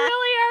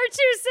really are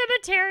two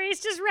cemeteries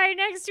just right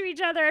next to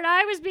each other, and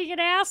I was being an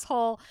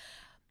asshole.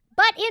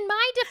 But in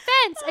my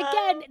defense,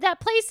 again, that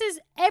place is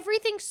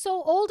everything's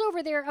so old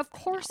over there. Of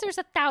course, there's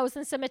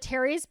 1,000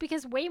 cemeteries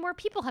because way more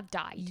people have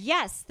died.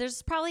 Yes,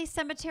 there's probably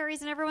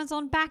cemeteries in everyone's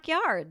own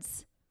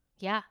backyards.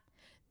 Yeah,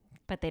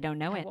 but they don't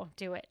know I it. won't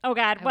do it. Oh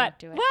God, I what? won't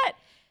do it. What?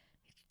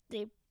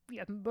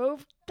 You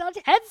moved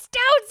the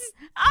headstones.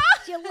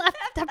 You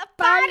left the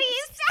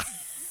bodies.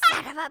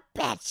 Son of a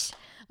bitch.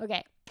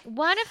 Okay,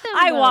 one of the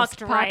I most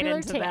walked right popular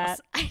into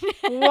tales.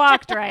 that.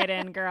 Walked right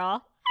in,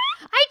 girl.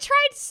 I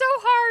tried so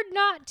hard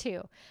not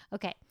to.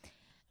 Okay.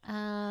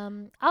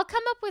 I'll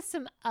come up with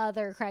some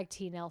other Craig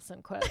T.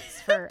 Nelson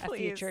quotes for a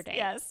future date.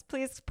 Yes,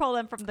 please pull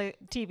them from the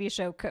TV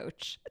show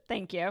Coach.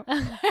 Thank you.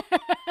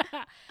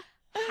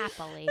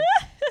 Happily.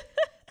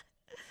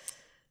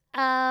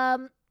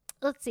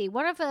 let's see.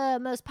 One of the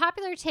most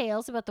popular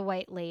tales about the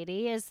white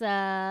lady is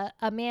a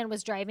man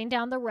was driving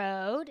down the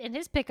road in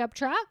his pickup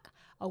truck.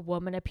 A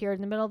woman appeared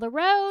in the middle of the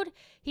road.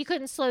 He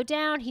couldn't slow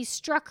down. He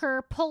struck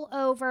her, pull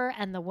over,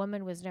 and the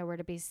woman was nowhere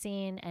to be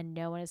seen, and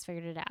no one has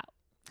figured it out.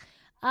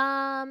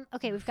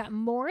 Okay, we've got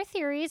more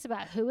theories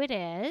about who it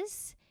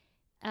is.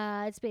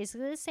 It's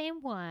basically the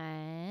same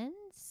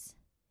ones.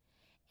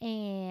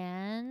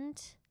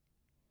 And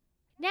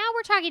now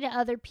we're talking to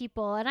other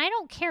people, and I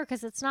don't care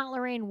because it's not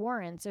Lorraine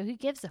Warren, so who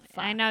gives a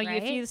fuck? I know.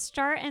 right? If you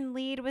start and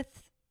lead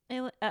with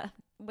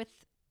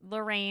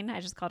Lorraine,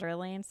 I just called her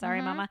Elaine. Sorry,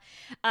 Mhm.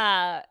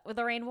 Mama. With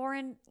Lorraine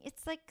Warren,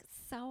 it's like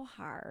so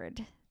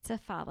hard to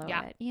follow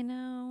Yeah. it, you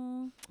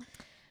know?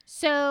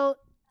 So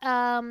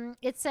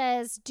it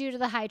says due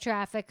to high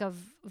traffic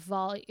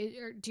volume.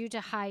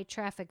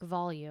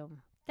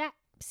 That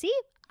see,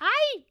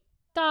 I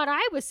thought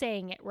I was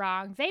saying it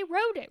wrong. They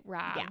wrote it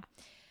wrong. Yeah.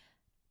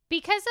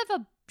 Because of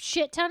a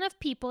shit ton of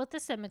people at the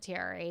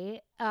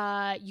cemetery,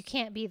 you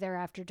can't be there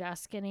after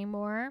dusk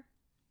anymore.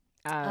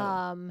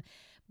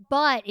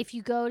 But if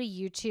you go to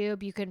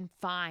YouTube, you can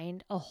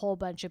find a whole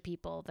bunch of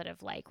people that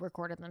have like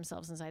recorded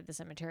themselves inside the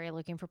cemetery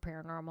looking for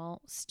paranormal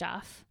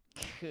stuff.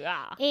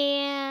 Yeah.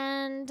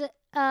 And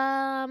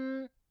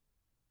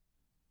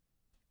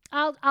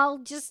I'll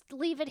just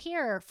leave it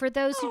here. For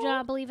those who do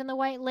not believe in the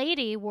white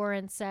lady,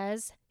 Warren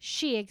says,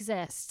 she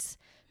exists.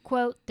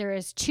 Quote, there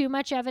is too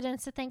much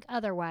evidence to think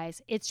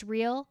otherwise. It's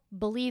real.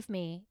 Believe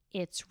me,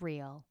 it's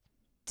real.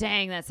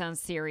 Dang, that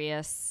sounds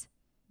serious.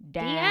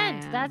 Damn. The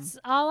end. That's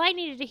all I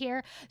needed to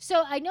hear.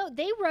 So I know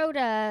they wrote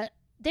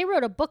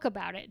a book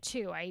about it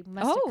too. I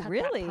must have cut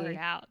really? that part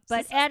out. So But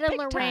this is Ed and big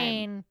time.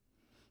 Lorraine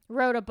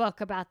wrote a book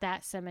about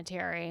that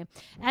cemetery.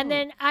 And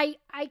then I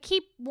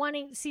keep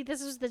wanting, see,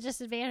 this is the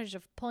disadvantage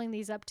of pulling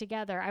these up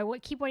together. I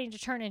keep wanting to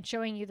turn and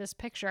showing you this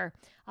picture.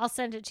 I'll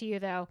send it to you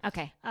though.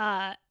 Okay.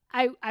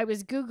 I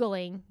was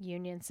Googling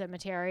Union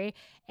Cemetery,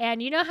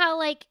 and you know how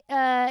like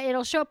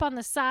it'll show up on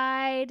the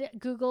side.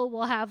 Google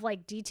will have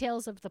like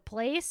details of the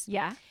place,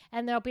 Yeah.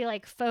 and there'll be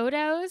like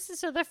photos.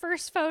 So the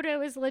first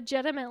photo is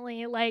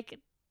legitimately like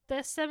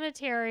the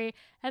cemetery,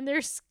 and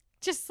there's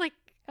just like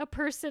a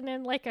person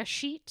in like a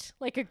sheet,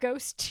 like a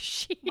ghost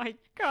sheet. My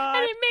God.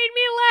 And it made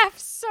me laugh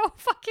so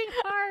fucking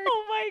hard.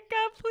 Oh my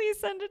God, please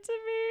send it to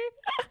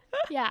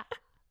me. Yeah,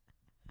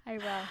 I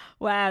will.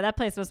 Wow, that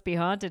place must be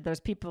haunted. There's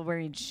people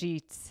wearing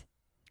sheets.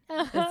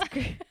 That's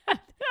great.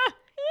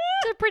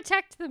 To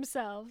protect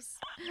themselves.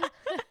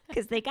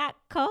 Because they got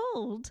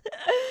cold.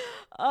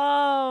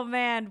 Oh,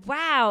 man.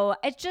 Wow.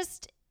 It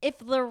just, if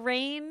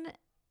Lorraine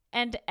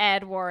and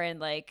Ed Warren,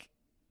 like,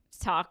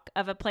 talk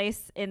of a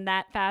place in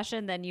that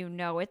fashion, then you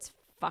know it's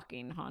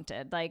fucking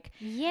haunted. Like,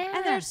 Yeah.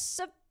 and there's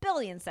a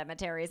billion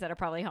cemeteries that are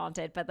probably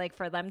haunted, but, like,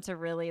 for them to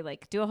really,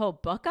 like, do a whole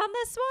book on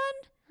this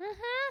one,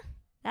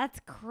 that's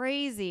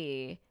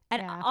crazy.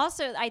 And Yeah.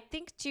 also, I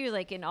think, too,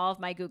 like, in all of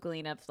my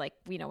Googling of, like,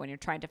 you know, when you're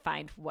trying to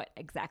find what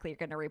exactly you're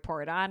going to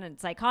report on, and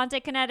it's like,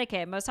 haunted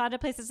Connecticut, most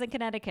haunted places in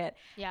Connecticut.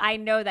 Yeah. I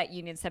know that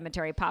Union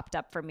Cemetery popped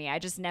up for me. I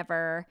just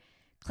never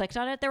clicked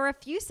on it. There were a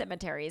few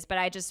cemeteries, but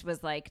I just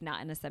was, like,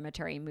 not in a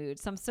cemetery mood.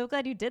 So I'm so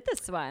glad you did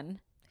this one.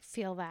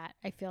 feel that.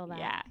 I feel that.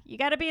 Yeah, you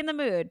got to be in the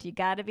mood. You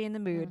got to be in the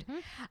mood.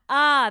 Mhm.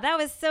 That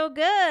was so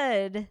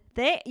good.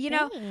 You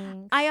know,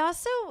 Thanks. I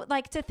also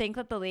like to think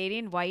that the lady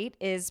in white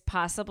is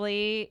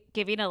possibly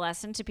giving a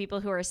lesson to people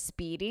who are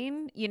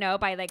speeding, you know,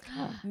 by like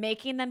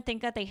making them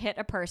think that they hit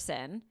a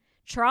person,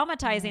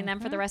 traumatizing them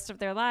for the rest of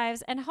their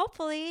lives, and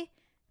hopefully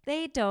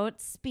they don't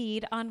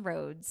speed on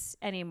roads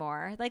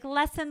anymore. Like,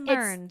 lesson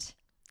learned.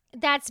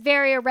 That's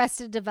very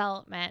Arrested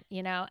Development,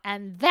 you know,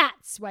 and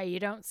that's why you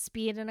don't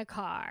speed in a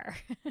car.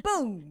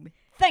 Boom.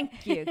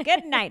 Thank you.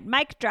 Good night.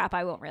 Mic drop.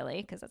 I won't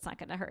really, because that's not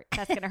going to hurt.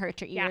 That's going to hurt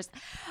your Yeah. ears.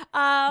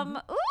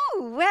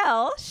 Ooh,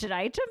 well, should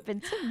I jump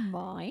into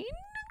mine?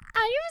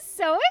 I am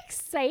so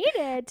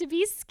excited to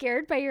be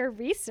scared by your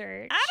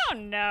research. I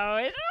don't know.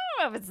 I don't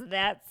know if it's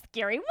that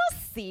scary. We'll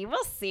see.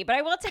 We'll see. But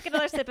I will take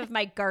another sip of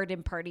my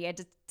garden party. I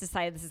just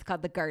decided this is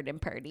called the garden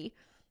party.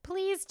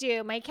 Please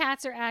do. My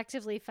cats are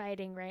actively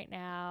fighting right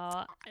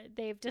now.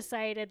 They've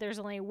decided there's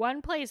only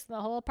one place in the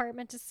whole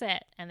apartment to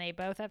sit, and they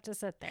both have to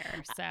sit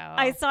there. So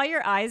I saw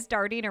your eyes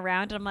darting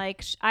around, and I'm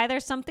like, either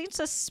something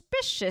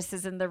suspicious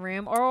is in the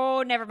room, or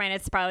oh, never mind,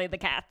 it's probably the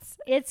cats.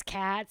 It's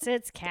cats.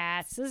 It's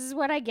cats. This is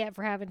what I get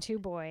for having two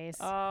boys.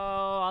 Oh,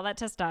 all that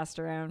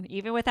testosterone,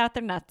 even without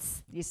their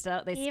nuts, they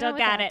still Even got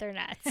without it. their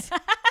nuts.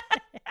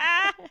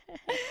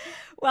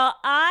 Well,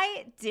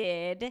 I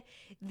did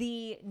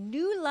the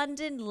New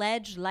London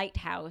Ledge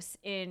Lighthouse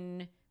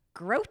in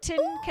Groton,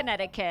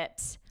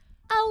 Connecticut.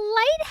 A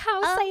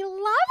lighthouse. I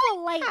love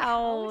a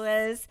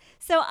lighthouse.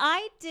 So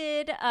I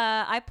did,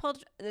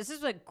 this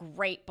is a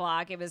great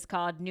blog. It was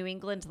called New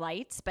England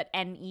Lights, but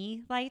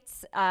NE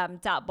Lights,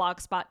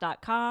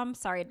 .blogspot.com.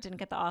 Sorry, I didn't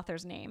get the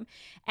author's name.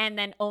 And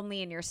then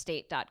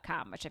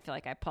onlyinyourstate.com, which I feel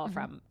like I pull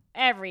from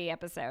every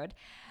episode.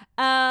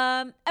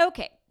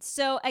 Okay.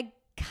 So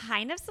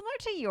kind of similar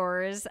to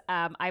yours.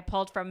 I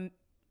pulled from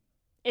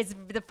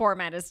the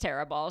format is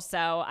terrible.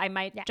 So I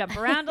might jump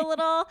around a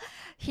little.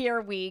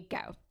 Here we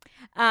go.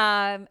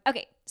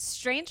 Okay.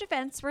 Strange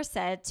events were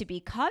said to be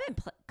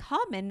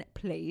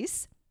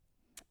commonplace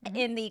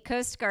in the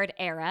Coast Guard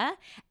era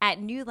at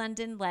New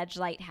London Ledge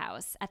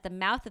Lighthouse at the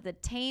mouth of the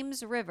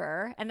Thames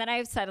River. And then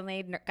I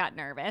suddenly got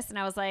nervous and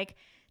I was like,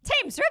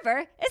 Thames River?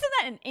 Isn't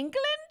that in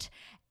England?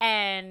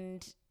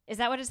 And is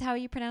that how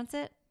you pronounce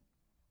it?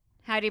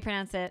 How do you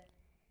pronounce it?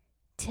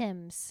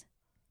 Thames.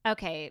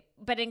 Okay.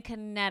 But in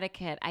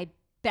Connecticut, I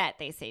bet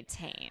they say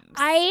Thames.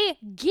 I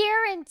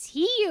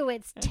guarantee you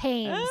it's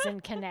Thames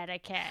in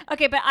Connecticut.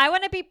 Okay, but I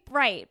want to be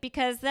right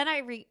because then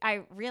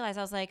I realized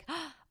I was like,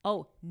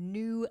 oh,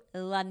 New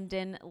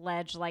London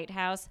Ledge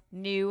Lighthouse,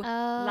 New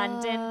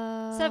London.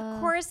 So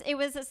of course it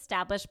was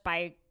established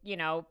by,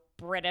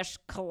 British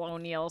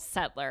colonial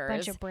settlers.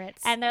 Bunch of Brits.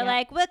 And they're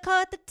like, we'll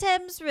call it the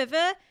Thames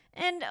River.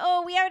 And,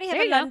 we already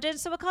have a London,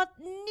 so we'll call it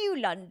New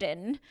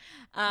London.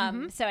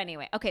 So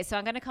anyway, okay, so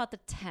I'm going to call it the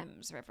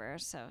Thames River.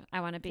 So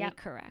I want to be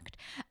correct.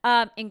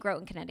 In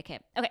Groton,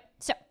 Connecticut. Okay,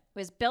 so it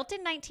was built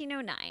in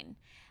 1909.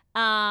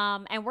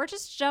 And we're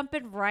just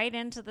jumping right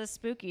into the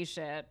spooky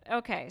shit.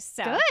 Okay,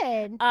 so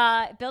good.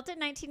 Built in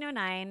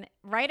 1909.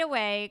 Right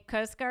away,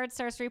 Coast Guard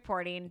starts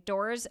reporting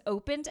doors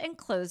opened and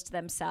closed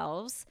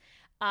themselves.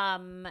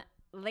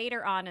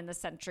 Later on in the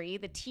century,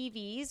 the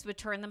TVs would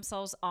turn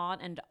themselves on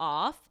and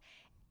off.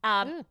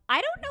 I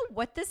don't know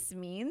what this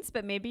means,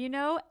 but maybe you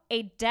know.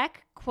 A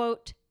deck,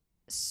 quote,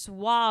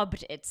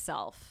 swabbed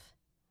itself.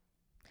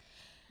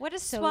 What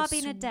is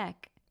swabbing a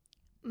deck?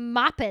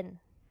 Mopping.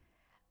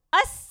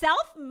 A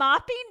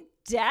self-mopping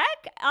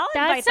deck? I'll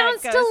invite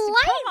sounds that ghost.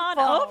 delightful. Come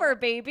on over,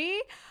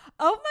 baby.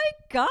 Oh my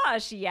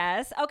gosh,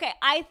 yes. Okay,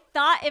 I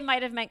thought it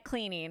might have meant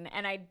cleaning,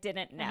 and I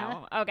didn't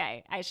know.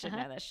 Okay, I should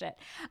know this shit.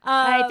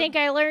 I think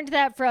I learned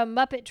that from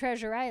Muppet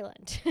Treasure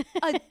Island.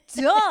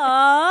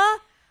 Duh.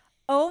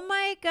 Oh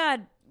my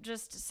God.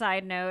 Just a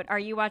side note, are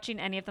you watching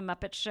any of the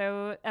Muppet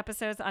Show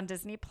episodes on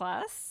Disney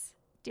Plus?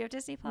 Do you have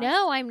Disney Plus?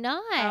 No, I'm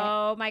not.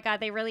 Oh my God,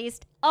 they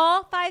released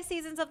all 5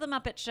 seasons of the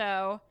Muppet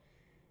Show.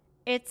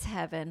 It's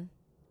heaven.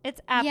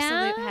 It's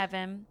absolute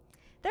heaven.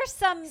 There's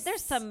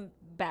some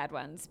bad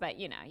ones, but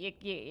you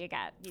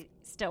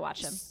still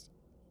watch them.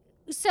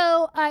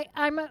 So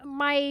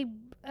my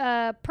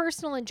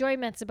personal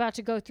enjoyment's about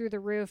to go through the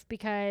roof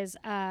because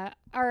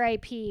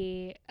RIP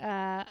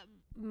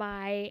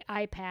my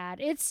iPad.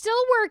 It's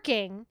still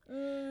working,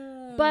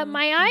 but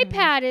my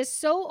iPad is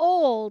so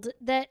old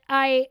that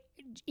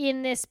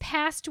in this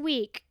past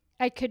week,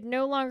 I could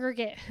no longer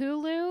get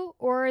Hulu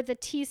or the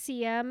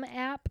TCM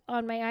app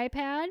on my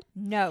iPad.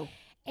 No.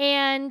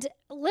 And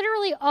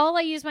literally all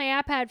I use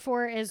my iPad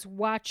for is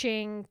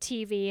watching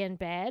TV in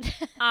bed.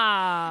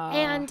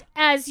 And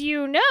as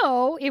you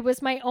know, it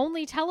was my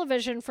only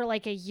television for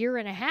like a year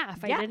and a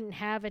half. I didn't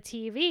have a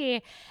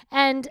TV.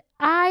 And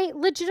I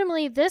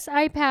legitimately, this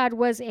iPad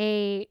was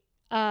a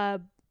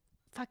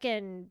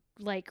fucking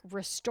like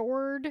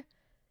restored,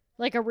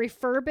 like a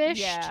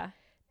refurbished. Yeah.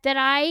 That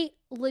I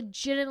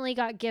legitimately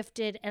got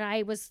gifted, and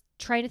I was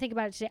trying to think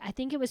about it today. I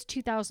think it was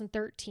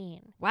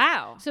 2013.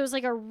 Wow. So it was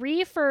like a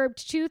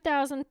refurbed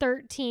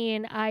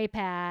 2013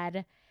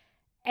 iPad,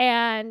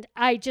 and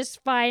I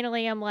just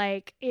finally am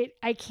like,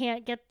 I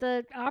can't get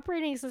the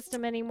operating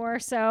system anymore,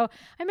 so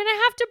I'm going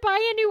to have to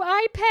buy a new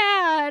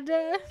iPad.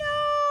 No.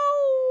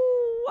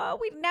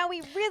 We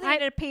really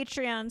need a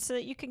Patreon so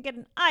that you can get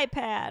an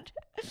iPad.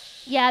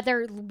 Yeah,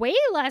 they're way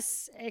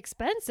less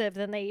expensive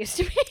than they used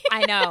to be.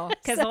 I know,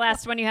 because the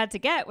last one you had to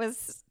get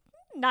was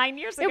 9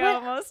 years ago,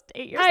 almost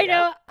 8 years ago. I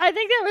know. I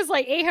think that was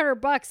like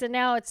 $800, and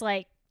now it's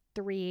like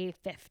 $350.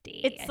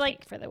 It's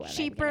like for the one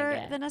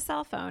cheaper than a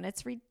cell phone.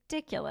 It's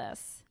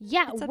ridiculous.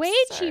 Yeah, it's way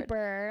absurd.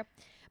 Cheaper.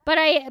 But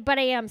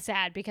I am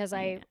sad because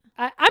I'm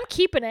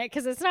keeping it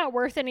because it's not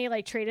worth any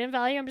like trade-in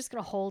value. I'm just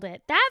gonna hold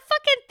it. That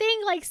fucking thing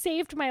like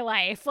saved my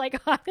life. Like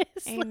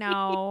honestly,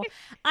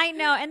 I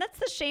know, and that's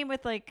the shame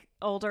with like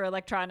older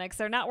electronics.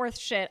 They're not worth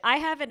shit. I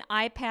have an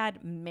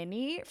iPad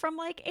Mini from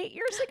like 8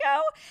 years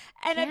ago,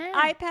 and an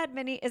iPad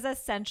Mini is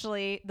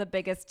essentially the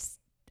biggest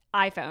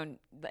iPhone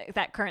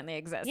that currently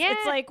exists. Yeah.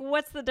 It's like,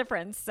 what's the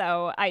difference?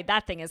 So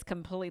that thing is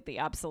completely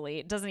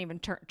obsolete. It doesn't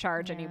even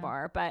charge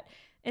anymore, but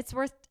it's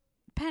worth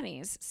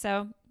pennies.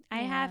 So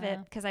I have it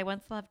because I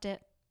once loved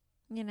it,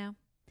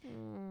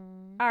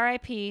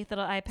 R.I.P.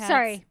 little iPads.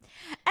 Sorry.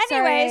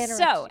 Anyway,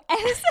 so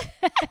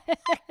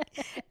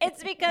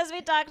it's because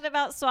we talked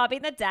about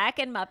swabbing the deck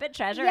and Muppet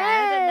Treasure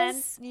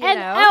yes. and then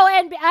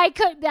and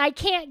I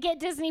can't get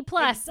Disney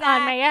Plus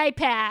on my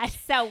iPad.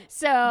 So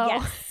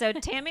yes. So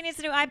Tammy needs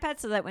a new iPad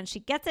so that when she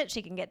gets it,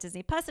 she can get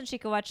Disney Plus and she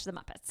can watch the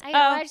Muppets. I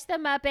can watch the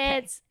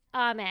Muppets.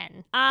 Okay.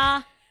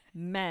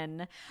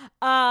 Amen.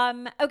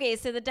 Okay,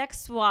 so the deck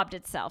swabbed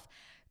itself.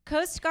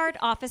 Coast Guard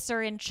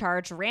officer in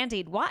charge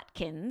Randy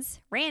Watkins,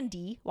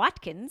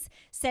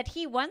 said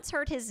he once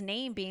heard his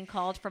name being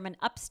called from an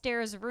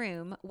upstairs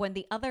room when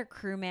the other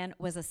crewman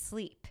was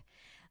asleep.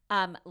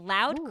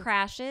 Loud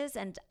crashes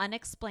and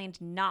unexplained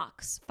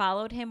knocks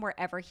followed him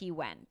wherever he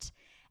went.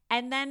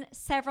 and then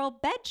several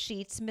bed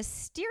sheets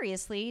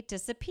mysteriously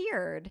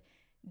disappeared.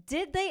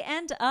 Did they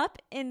end up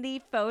in the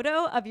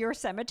photo of your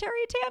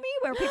cemetery, Tammy,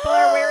 where people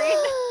are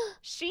wearing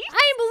sheets?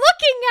 I'm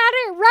looking at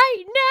it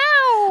right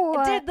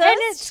now. Did And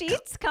those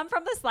sheets come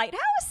from this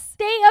lighthouse?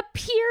 They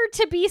appear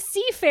to be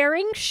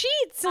seafaring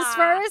sheets, as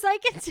far as I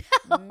can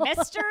tell.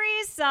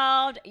 Mystery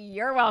solved.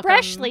 You're welcome.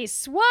 Freshly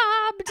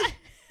swabbed.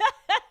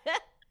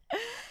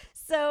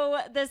 So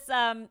this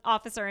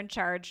officer in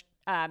charge,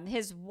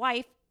 his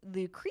wife,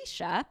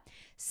 Lucretia,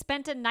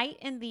 spent a night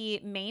in the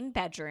main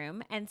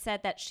bedroom and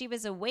said that she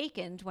was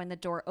awakened when the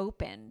door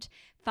opened,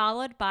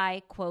 followed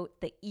by,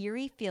 quote, the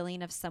eerie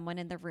feeling of someone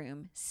in the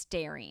room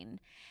staring.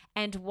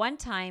 And one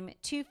time,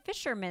 2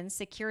 fishermen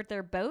secured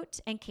their boat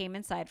and came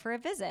inside for a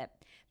visit.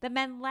 The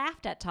men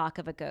laughed at talk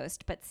of a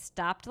ghost, but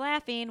stopped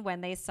laughing when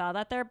they saw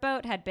that their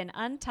boat had been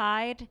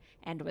untied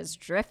and was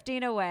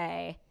drifting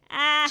away.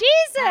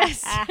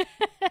 Jesus!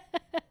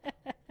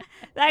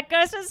 That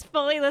ghost was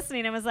fully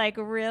listening and was like,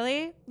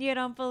 really? You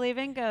don't believe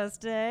in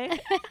ghosts, eh?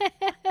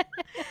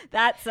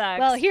 That sucks.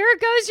 Well, here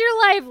goes your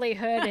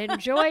livelihood.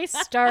 Enjoy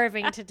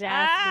starving to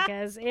death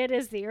because it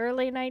is the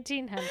early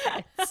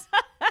 1900s.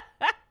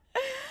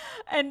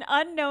 An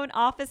unknown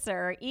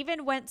officer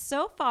even went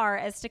so far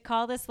as to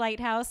call this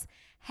lighthouse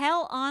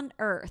Hell on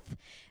Earth.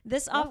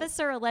 This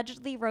officer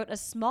allegedly wrote a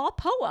small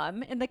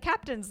poem in the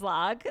captain's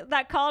log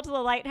that called the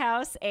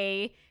lighthouse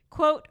a,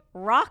 quote,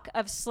 rock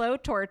of slow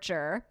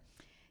torture.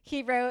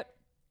 He wrote,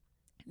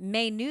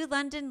 may New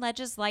London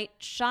Ledge's light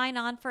shine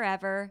on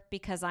forever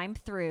because I'm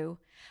through.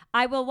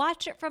 I will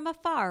watch it from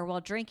afar while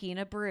drinking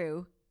a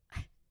brew.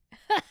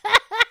 I love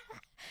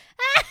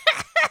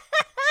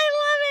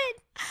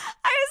it.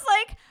 I was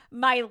like,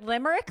 my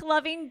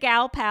limerick-loving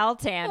gal pal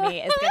Tammy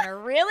is going to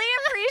really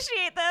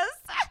appreciate this.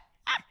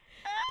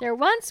 There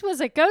once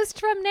was a ghost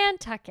from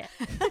Nantucket.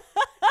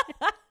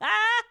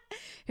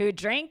 Who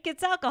drank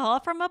its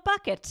alcohol from a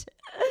bucket.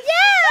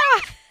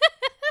 Yeah!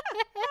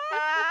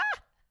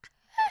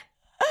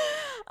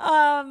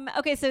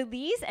 Okay, so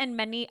these and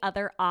many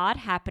other odd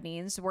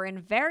happenings were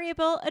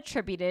invariably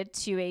attributed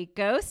to a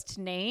ghost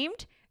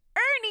named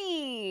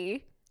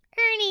Ernie.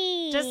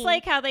 Ernie. Just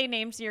like how they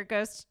named your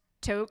ghost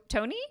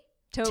Tony?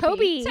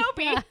 Toby.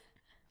 Yeah.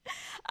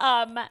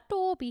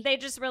 Toby. They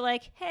just were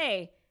like,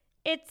 hey,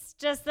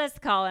 let's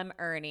call him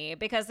Ernie,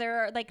 because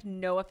there are like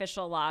no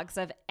official logs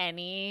of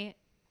any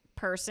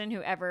person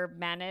who ever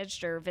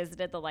managed or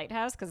visited the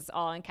lighthouse, because it's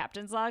all in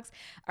captain's logs,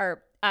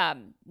 or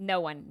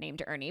no one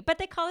named Ernie, but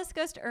they call this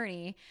ghost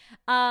Ernie.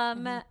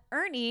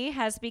 Ernie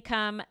has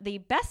become the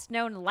best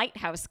known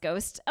lighthouse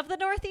ghost of the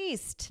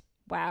Northeast.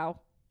 Wow.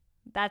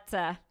 That's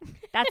a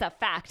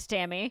fact,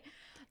 Tammy.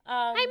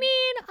 I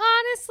mean,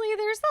 honestly,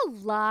 there's a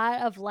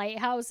lot of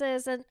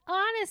lighthouses, and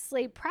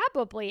honestly,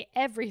 probably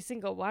every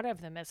single one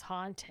of them is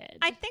haunted.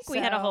 I think we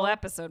had a whole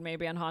episode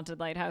maybe on haunted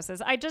lighthouses.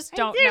 I just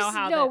don't There's know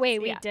how. no way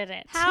we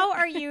didn't. How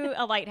are you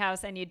a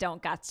lighthouse and you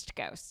don't got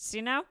ghosts,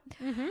 you know?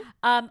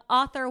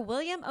 Author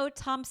William O.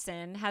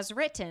 Thompson has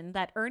written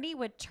that Ernie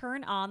would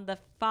turn on the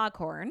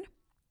foghorn.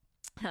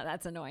 Oh,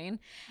 that's annoying.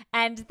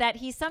 And that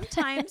he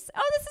sometimes, this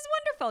is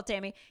wonderful,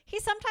 Tammy. He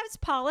sometimes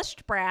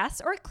polished brass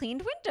or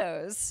cleaned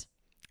windows.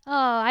 Oh,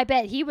 I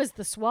bet he was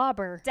the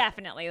swabber.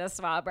 Definitely the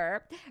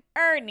swabber.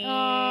 Ernie,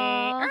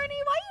 why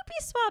you be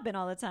swabbing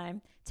all the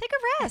time? Take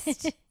a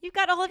rest. You've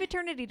got all of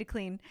eternity to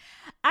clean.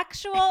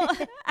 Actual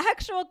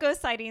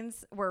ghost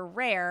sightings were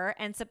rare,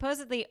 and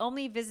supposedly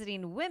only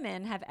visiting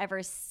women have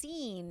ever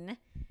seen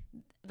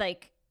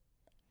like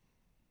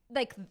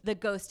the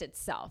ghost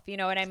itself. You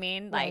know what I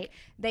mean? Right.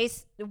 Like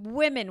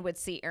women would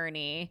see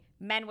Ernie.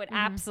 Men would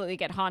absolutely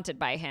get haunted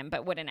by him,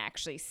 but wouldn't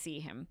actually see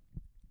him.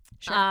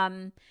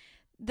 Sure.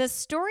 The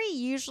story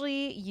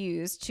usually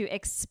used to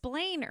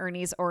explain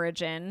Ernie's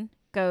origin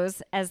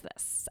goes as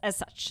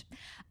such.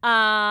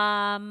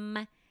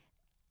 In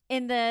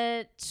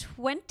the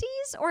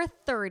 1920s or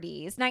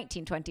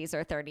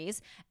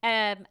 30s,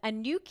 a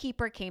new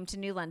keeper came to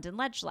New London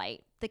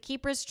Ledgelight. The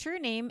keeper's true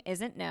name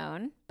isn't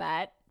known,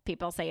 but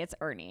people say it's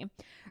Ernie.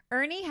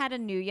 Ernie had a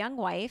new young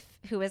wife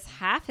who was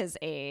half his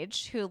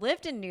age, who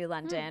lived in New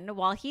London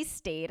while he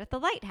stayed at the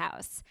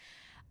lighthouse.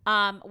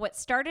 What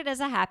started as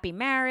a happy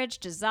marriage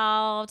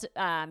dissolved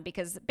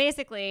because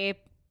basically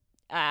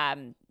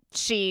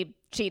she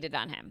cheated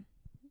on him.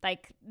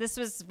 Like, this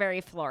was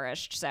very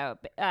flourished. So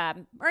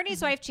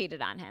Ernie's wife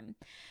cheated on him.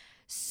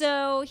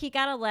 So he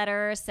got a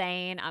letter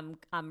saying,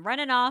 I'm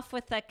running off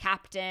with the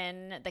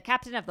captain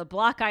of the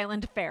Block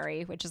Island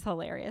Ferry, which is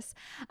hilarious.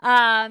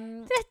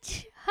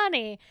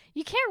 Honey,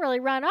 you can't really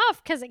run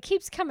off because it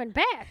keeps coming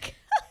back.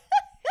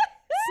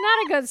 It's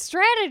not a good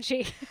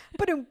strategy.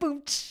 Boom,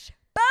 boom,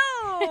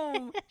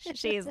 boom.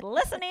 She's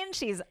listening.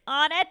 She's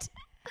on it.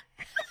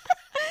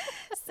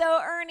 So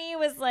Ernie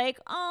was like,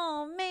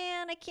 oh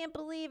man, I can't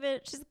believe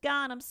it. She's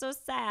gone. I'm so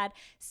sad.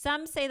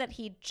 Some say that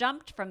he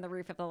jumped from the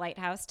roof of the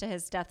lighthouse to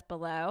his death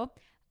below.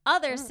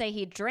 Others say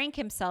he drank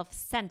himself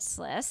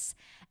senseless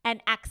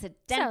and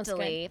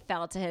accidentally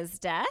fell to his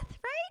death,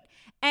 right?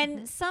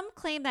 And some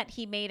claim that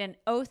he made an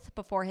oath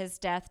before his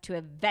death to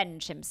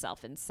avenge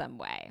himself in some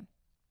way.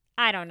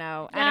 I don't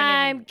know.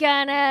 I'm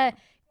gonna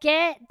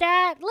get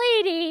that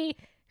lady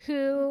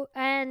who,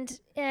 and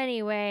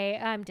anyway,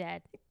 I'm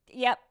dead.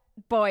 Yep.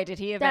 Boy, did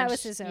he eventually. That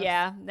was his oath.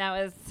 Yeah, that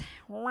was.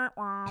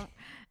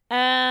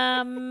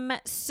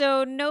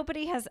 So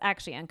nobody has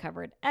actually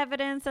uncovered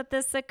evidence that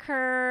this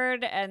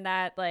occurred, and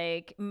that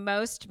like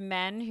most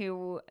men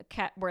who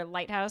were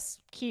lighthouse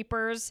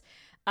keepers,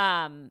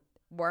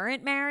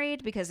 weren't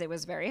married because it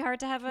was very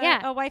hard to have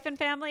a wife and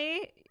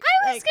family.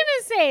 I was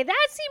gonna say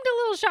that seemed a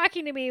little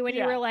shocking to me when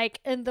you were like,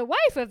 and the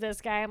wife of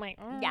this guy. I'm like,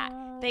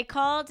 yeah. They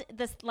called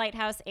this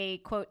lighthouse a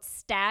quote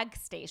stag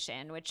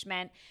station, which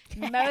meant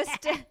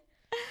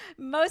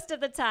most of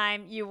the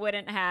time you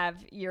wouldn't have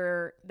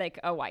your like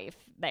a wife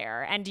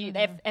there, and you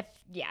if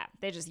you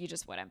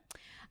just wouldn't.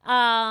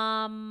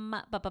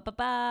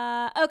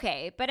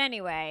 Okay, but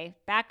anyway,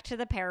 back to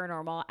the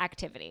paranormal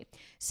activity.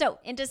 So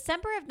in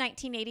December of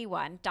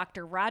 1981,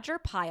 Dr. Roger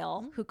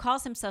Pyle, who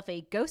calls himself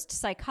a ghost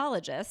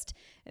psychologist,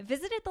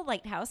 visited the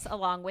lighthouse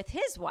along with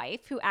his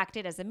wife, who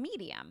acted as a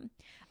medium.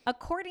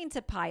 According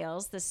to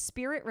Pyles, the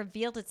spirit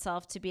revealed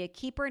itself to be a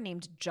keeper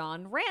named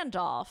John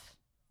Randolph.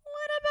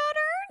 What about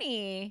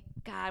Ernie?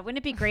 God, wouldn't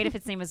it be great if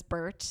its name was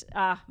Bert?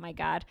 Oh, my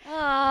God. Oh,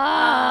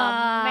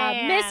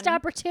 man. Missed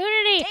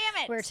opportunity.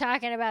 Damn it. We're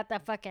talking about the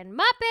fucking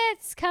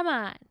Muppets. Come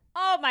on.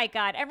 Oh, my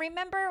God. And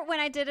remember when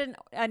I did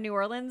New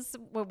Orleans,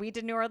 when we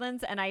did New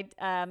Orleans, and I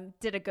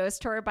did a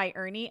ghost tour by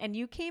Ernie, and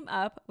you came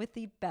up with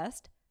the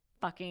best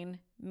fucking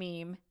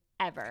meme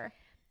ever.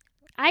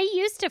 I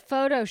used to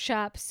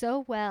Photoshop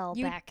so well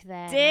back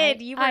then.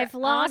 I've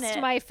lost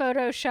my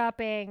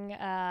Photoshopping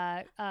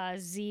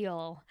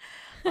zeal.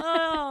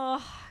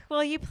 Oh,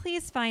 will you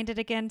please find it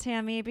again,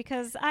 Tammy?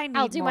 Because I need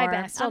I'll do more. my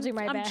best. I'm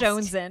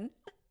jonesing.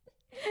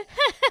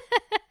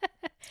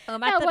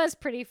 That was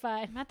pretty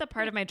fun. I'm at the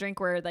part of my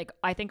drink where like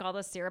I think all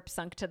the syrup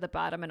sunk to the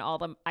bottom and all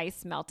the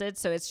ice melted,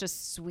 so it's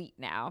just sweet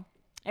now.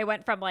 It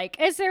went from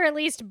like... Is there at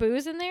least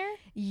booze in there?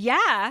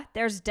 Yeah,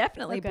 there's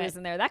definitely booze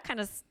in there. That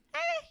kind of...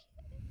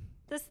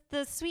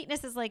 The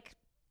sweetness is like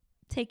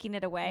taking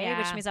it away,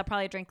 which means I'll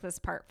probably drink this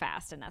part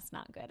fast, and that's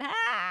not good.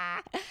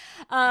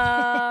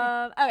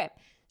 Okay,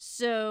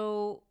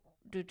 so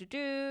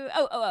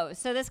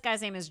so this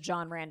guy's name is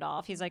John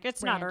Randolph. He's like,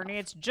 it's not Ernie,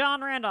 it's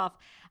John Randolph.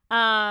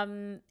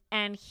 And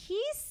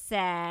he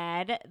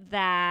said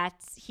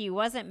that he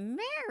wasn't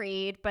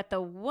married, but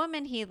the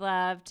woman he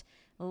loved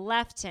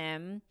left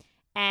him.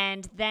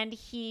 And then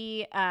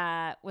he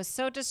was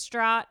so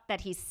distraught that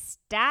he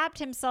stabbed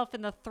himself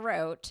in the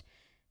throat.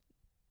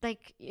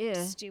 Like, ew,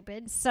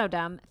 stupid. So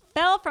dumb.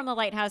 Fell from the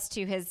lighthouse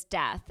to his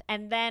death.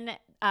 And then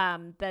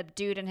the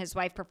dude and his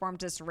wife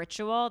performed this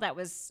ritual that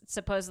was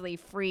supposedly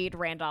freed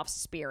Randolph's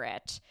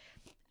spirit.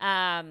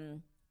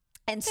 And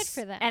good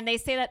for them. And they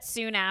say that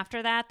soon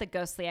after that, the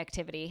ghostly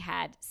activity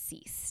had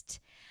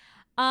ceased.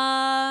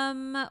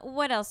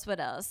 What else?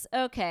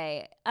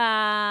 Okay.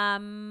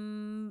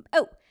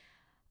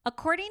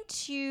 According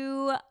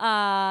to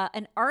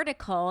an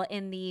article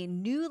in the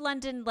New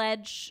London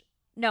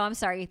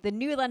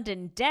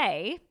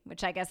Day,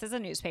 which I guess is a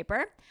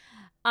newspaper,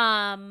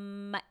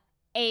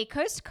 a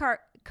Coast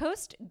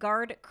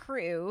Guard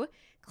crew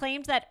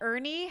claimed that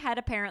Ernie had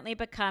apparently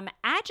become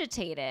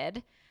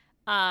agitated.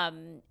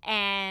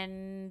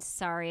 And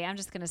sorry, I'm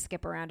just going to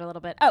skip around a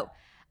little bit.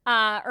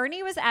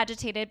 Ernie was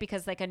agitated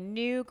because like a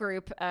new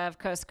group of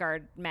Coast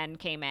Guard men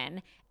came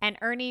in, and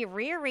Ernie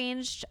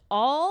rearranged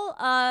all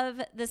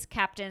of this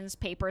captain's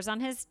papers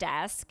on his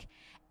desk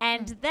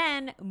and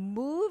then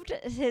moved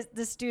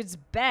this dude's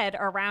bed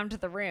around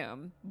the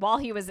room while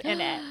he was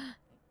in it.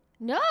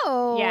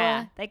 No.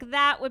 Yeah. Like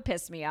that would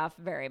piss me off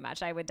very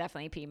much. I would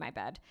definitely pee my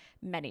bed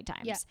many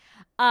times. Yeah.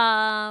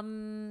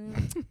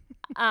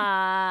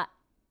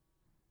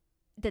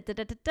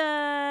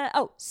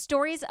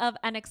 Stories of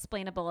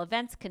unexplainable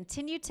events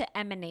continue to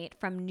emanate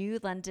from New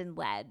London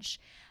Ledge.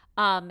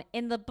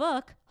 In the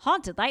book,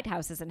 Haunted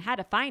Lighthouses and How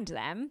to Find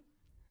Them,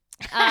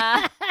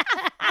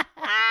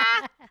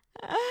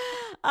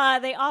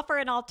 they offer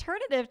an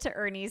alternative to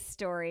Ernie's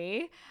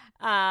story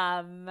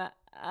by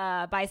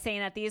saying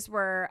that these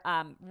were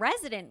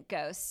resident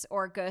ghosts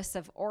or ghosts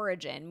of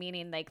origin,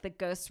 meaning like the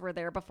ghosts were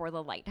there before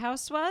the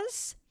lighthouse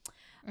was.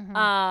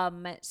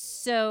 Mm-hmm.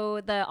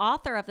 So the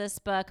author of this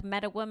book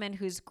met a woman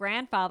whose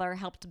grandfather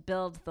helped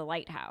build the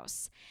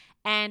lighthouse.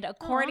 And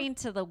according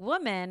to the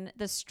woman,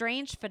 the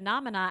strange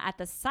phenomena at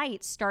the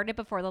site started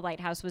before the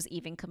lighthouse was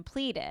even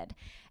completed.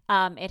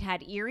 It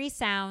had eerie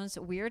sounds,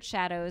 weird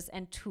shadows,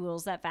 and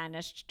tools that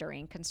vanished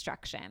during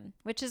construction,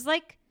 which is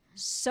like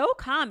so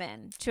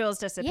common, tools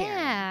disappearing,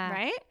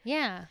 right?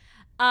 Yeah.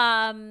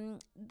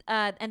 And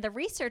the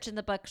research in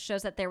the book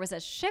shows that there was a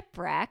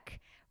shipwreck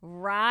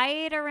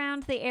right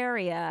around the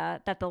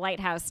area that the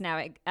lighthouse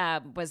now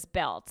was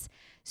built.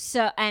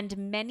 So, and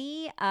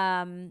many,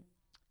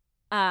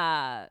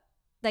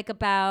 like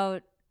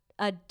about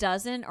a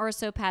dozen or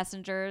so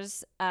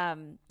passengers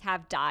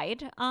have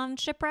died on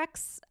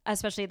shipwrecks,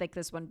 especially like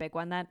this one big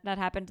one that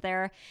happened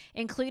there,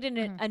 including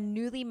a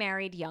newly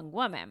married young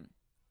woman.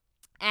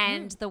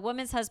 And the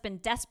woman's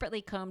husband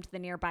desperately combed the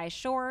nearby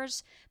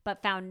shores,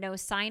 but found no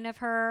sign of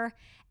her.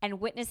 And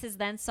witnesses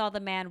then saw the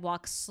man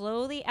walk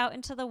slowly out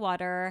into the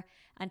water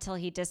until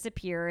he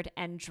disappeared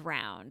and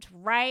drowned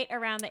right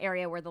around the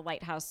area where the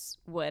lighthouse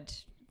would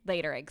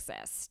later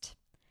exist.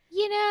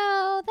 You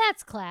know,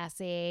 that's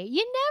classy.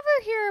 You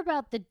never hear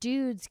about the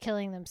dudes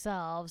killing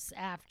themselves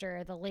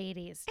after the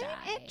ladies die.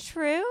 It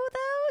true,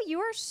 though? You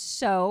are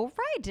so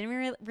right.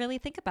 Didn't really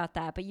think about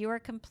that, but you are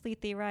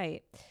completely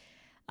right.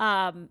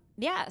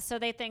 Yeah, so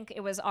they think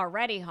it was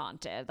already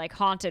haunted, like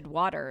haunted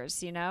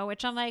waters, you know,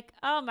 which I'm like,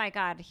 oh my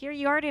God, here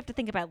you already have to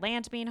think about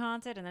land being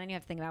haunted, and then you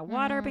have to think about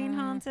water being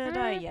haunted.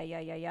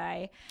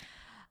 Yeah.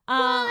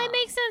 Well, it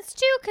makes sense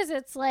too, because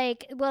it's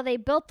like, well, they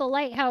built the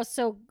lighthouse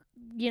so,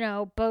 you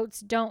know,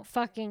 boats don't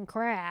fucking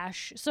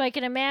crash. So I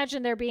can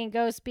imagine there being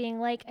ghosts being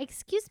like,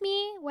 excuse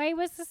me, why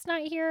was this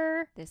not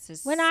here This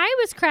is when I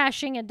was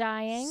crashing and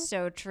dying?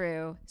 so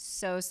true.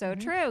 So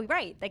true.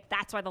 Right. Like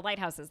that's why the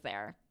lighthouse is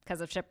there,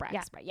 because of shipwrecks.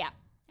 Yeah. Right. Yeah.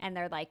 And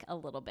they're like a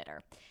little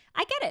bitter.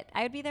 I get it.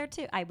 I would be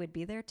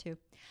there too.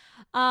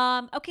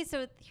 Okay,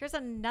 so here's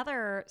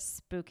another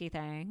spooky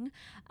thing.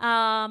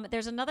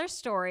 There's another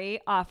story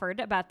offered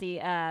about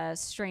the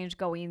strange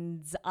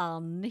goings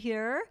on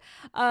here.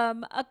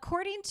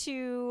 According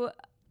to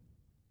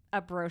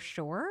a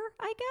brochure,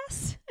 I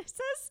guess it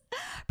says,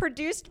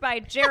 produced by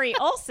Jerry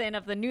Olson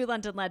of the New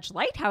London Ledge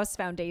Lighthouse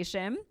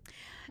Foundation.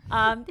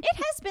 It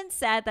has been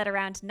said that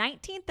around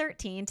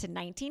 1913 to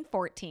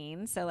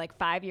 1914, so like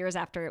 5 years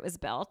after it was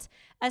built,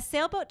 a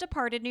sailboat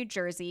departed New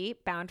Jersey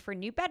bound for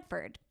New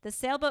Bedford. The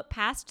sailboat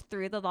passed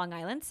through the Long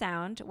Island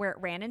Sound, where it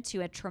ran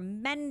into a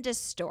tremendous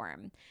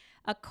storm.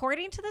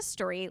 According to the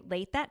story,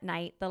 late that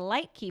night, the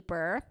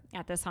lightkeeper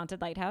at this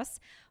haunted lighthouse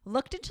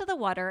looked into the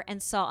water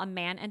and saw a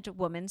man and a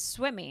woman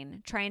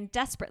swimming, trying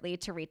desperately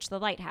to reach the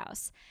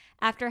lighthouse.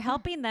 After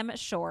helping them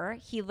ashore,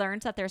 he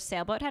learned that their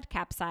sailboat had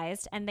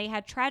capsized and they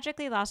had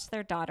tragically lost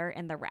their daughter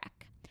in the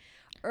wreck.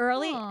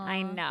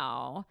 I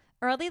know.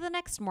 Early the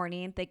next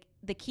morning,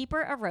 the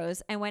keeper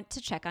arose and went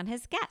to check on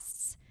his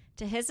guests.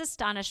 To his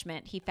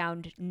astonishment, he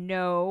found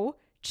no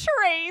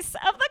trace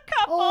of the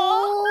couple.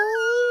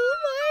 Oh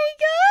my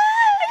God.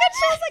 I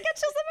got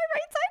chills on my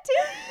right side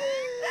too.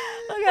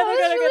 Oh God,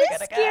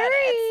 Really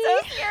scary. It's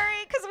so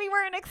scary because we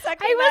weren't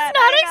expecting I was that.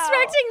 not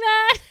expecting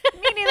that.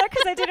 Me neither,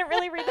 because I didn't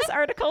really read this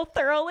article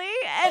thoroughly,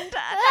 and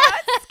now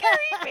it's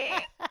scaring me.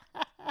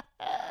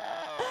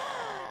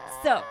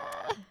 So,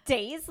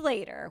 days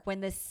later, when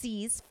the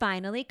seas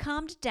finally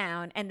calmed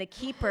down and the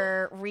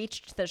keeper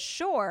reached the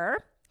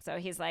shore, so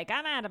he's like,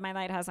 I'm out of my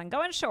lighthouse, I'm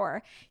going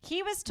shore.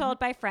 He was told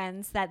by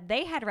friends that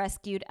they had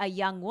rescued a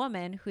young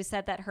woman who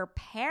said that her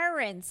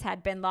parents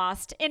had been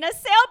lost in a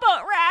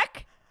sailboat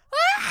wreck.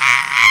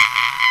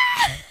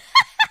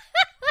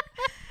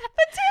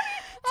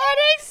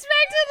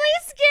 Unexpectedly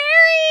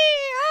scary.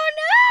 Oh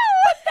no.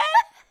 But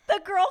then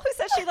the girl who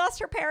said she lost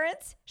her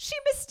parents, she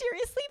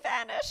mysteriously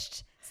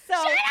vanished. So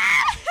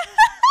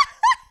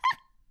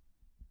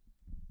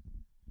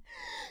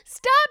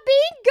Stop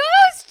being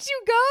ghosts,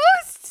 you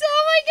ghosts.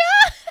 Oh my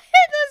God.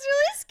 That's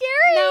really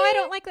scary. no, I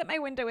don't like that my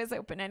window is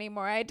open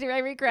anymore. I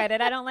regret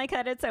it. I don't like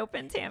that it's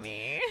open,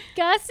 Tammy.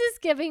 Gus is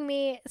giving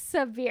me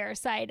severe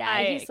side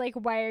eye. I He's like,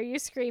 why are you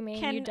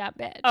screaming, you dumb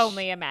bitch?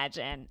 Only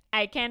imagine.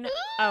 I can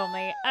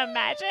only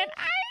imagine.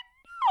 I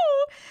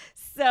know.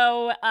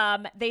 So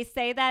they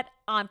say that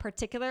on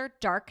particular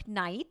dark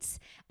nights,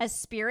 a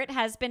spirit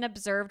has been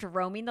observed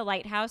roaming the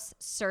lighthouse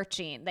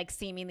searching, like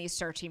seemingly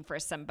searching for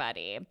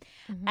somebody.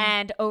 Mm-hmm.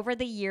 And over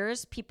the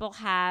years, people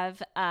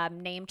have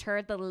named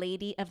her the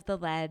Lady of the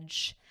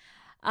Ledge.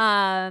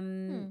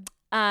 The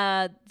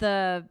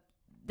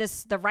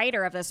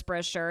writer of this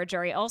brochure,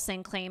 Jerry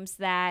Olson, claims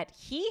that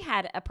he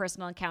had a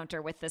personal encounter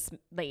with this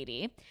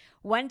lady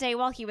one day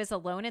while he was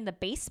alone in the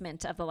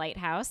basement of the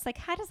lighthouse. Like,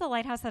 how does the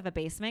lighthouse have a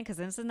basement? Because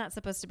isn't that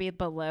supposed to be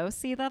below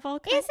sea level?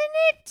 Isn't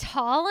it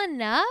tall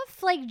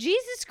enough? Like,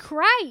 Jesus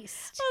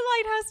Christ. The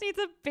lighthouse needs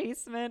a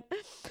basement.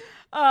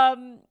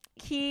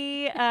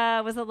 He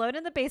was alone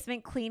in the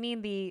basement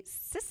cleaning the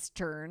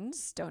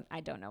cisterns.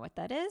 I don't know what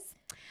that is.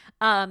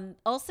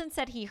 Olson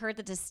said he heard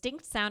the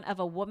distinct sound of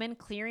a woman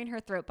clearing her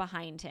throat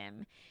behind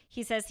him.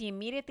 He says he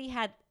immediately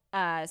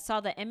saw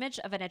the image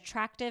of an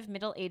attractive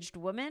middle-aged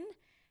woman,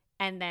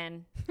 and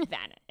then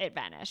it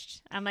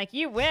vanished. I'm like,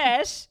 you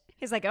wish.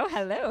 He's like, oh,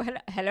 hello.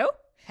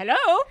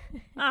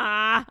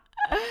 Ah.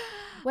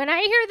 When I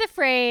hear the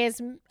phrase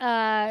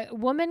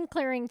woman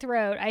clearing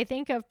throat, I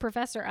think of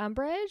Professor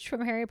Umbridge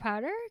from Harry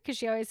Potter, because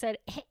she always said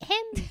him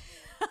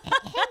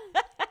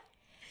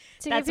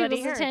to That's get what he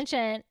people's heard.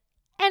 attention.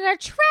 And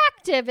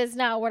attractive is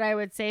not what I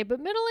would say,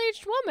 but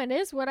middle-aged woman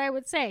is what I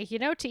would say. You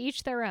know, to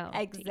each their own.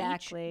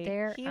 Exactly.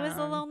 He was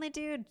a own. lonely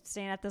dude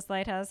staying at this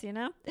lighthouse, you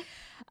know?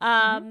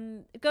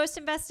 Ghost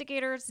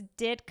investigators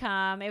did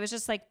come. It was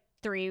just like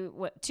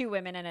two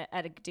women and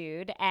a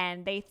dude.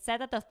 And they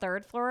said that the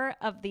third floor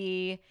of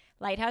the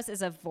lighthouse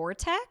is a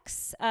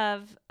vortex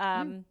of,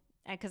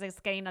 because it's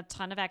getting a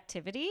ton of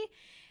activity.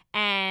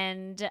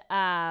 And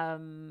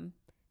the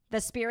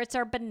spirits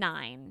are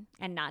benign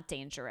and not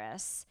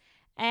dangerous.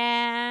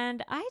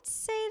 And I'd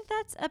say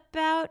that's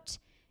about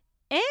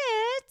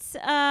it.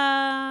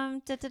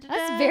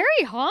 That's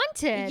very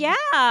haunted. Yeah.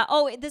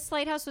 Oh, this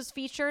lighthouse was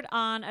featured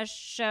on a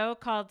show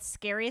called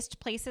Scariest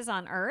Places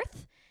on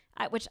Earth,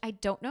 which I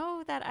don't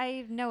know that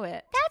I know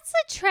it. That's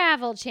a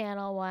Travel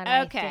Channel one.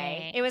 Okay. I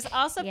think. It was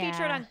also featured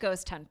Yeah. on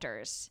Ghost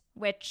Hunters,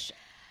 which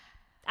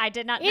I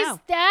did not Is know.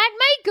 that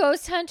my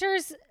Ghost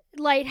Hunters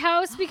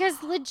lighthouse?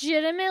 Because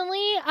legitimately,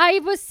 I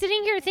was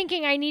sitting here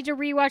thinking I need to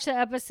rewatch the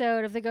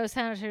episode of the Ghost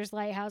Hunters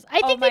lighthouse.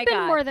 I think my they've been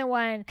God. more than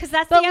one. Because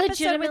that's but the episode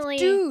legitimately-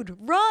 with Dude,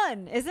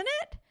 Run, isn't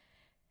it?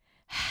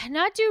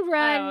 Not Dude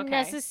Run okay.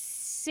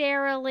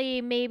 necessarily,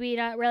 maybe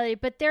not really,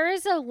 but there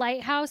is a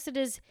lighthouse that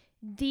is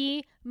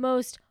the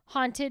most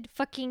haunted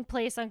fucking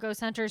place on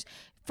Ghost Hunters.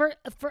 For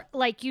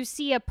like, you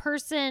see a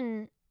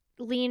person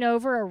lean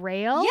over a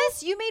rail.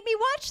 Yes, you made me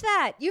watch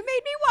that. You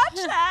made me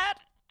watch that.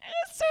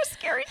 It's so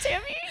scary,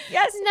 Tammy.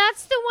 Yes. And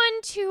that's the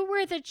one too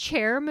where the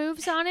chair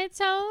moves on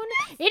its own.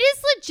 It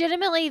is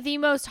legitimately the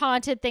most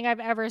haunted thing I've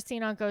ever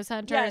seen on Ghost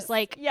Hunters. Yes.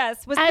 Like,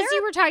 yes. Was as there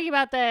you were talking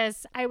about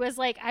this, I was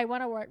like, I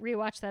want to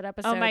rewatch that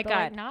episode. my but,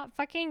 like, God. not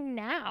fucking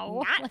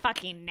now. Not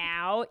fucking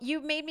now.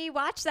 You made me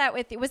watch that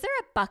with you. Was there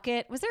a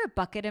bucket? Was there a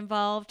bucket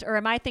involved? Or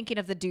am I thinking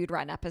of the Dude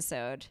Run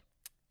episode?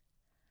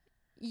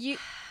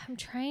 I'm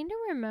trying to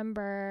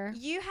remember.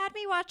 You had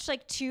me watch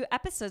like 2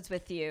 episodes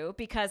with you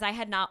because I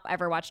had not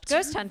ever watched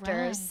Ghost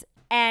Hunters.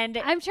 And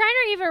I'm trying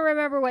to even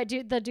remember what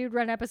the Dude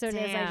Run episode is.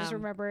 I just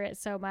Damn. remember it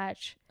so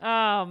much.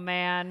 oh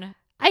man.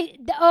 I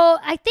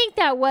think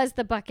that was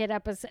the bucket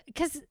episode.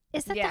 Because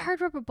is that Yeah. the hard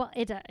rubber ball?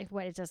 It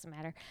doesn't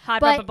matter. Hot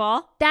But- rubber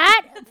ball?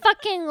 That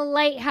fucking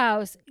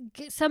lighthouse,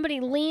 somebody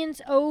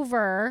leans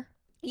over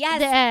Yes.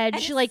 the and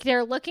edge, it's- like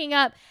they're looking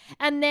up,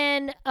 and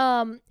then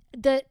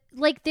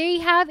they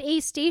have a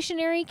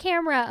stationary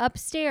camera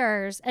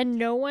upstairs and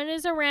no one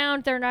is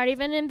around. They're not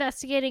even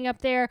investigating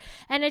up there,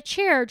 and a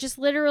chair just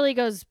literally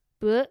goes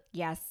boop,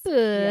 Yes. boop,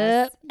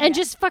 Yes. and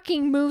Yes. just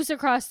fucking moves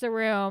across the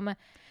room.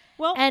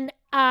 Well, And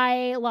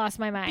I lost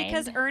my mind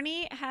because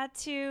Ernie had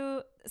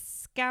to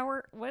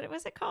scour, what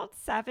was it called?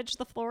 Savage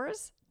the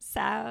floors?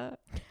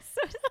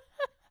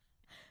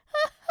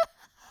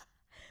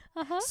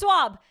 uh-huh.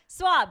 Swab.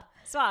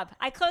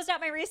 I closed out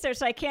my research,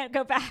 so I can't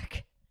go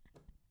back.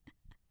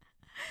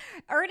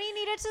 Ernie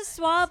needed to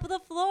swab the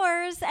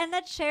floors, and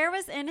the chair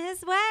was in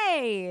his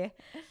way.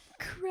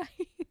 Crying.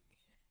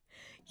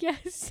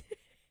 Yes.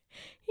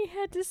 He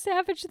had to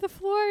savage the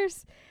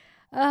floors.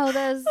 Oh,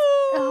 that was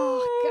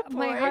God,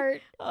 my boy.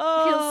 heart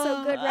Oh. feels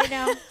so good right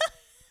now.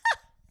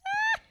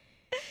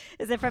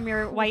 Is it from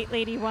your White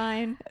Lady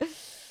wine?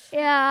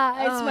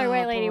 Yeah, it's my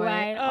White Lady boy.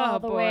 wine all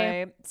the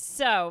way.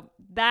 So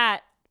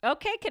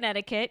okay,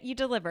 Connecticut, you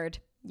delivered.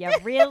 You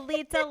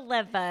really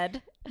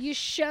delivered. You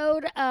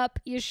showed up.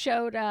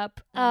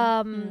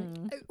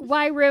 Mm-hmm.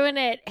 Why ruin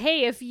it?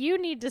 Hey, if you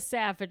need to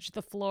savage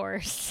the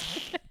floors.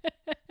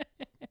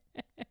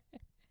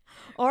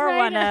 Or Write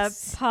want to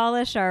us.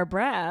 polish our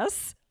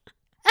brass.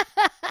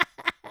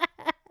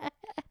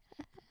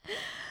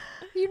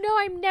 You know,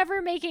 I'm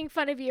never making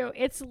fun of you.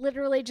 It's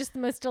literally just the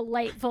most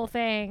delightful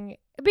thing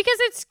because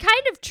it's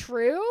kind of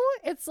true.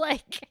 It's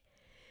like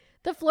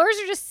the floors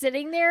are just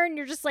sitting there and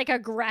you're just like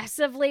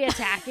aggressively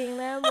attacking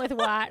them with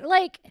what?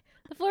 Like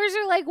the floors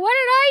are like, what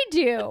did I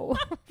do?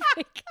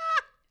 Like,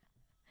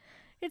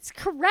 it's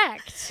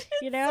correct,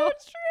 you know?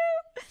 So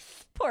true.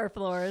 Poor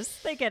floors.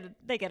 They get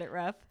it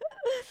rough.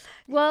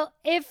 Well,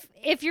 if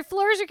your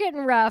floors are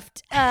getting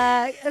roughed,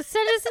 send us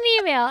an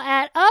email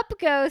at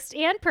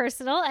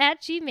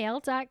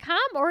upghostandpersonal@gmail.com,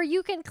 or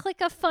you can click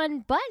a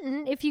fun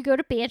button if you go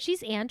to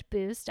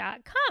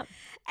bansheesandbooze.com.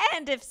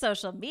 And if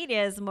social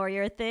media is more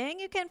your thing,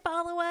 you can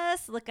follow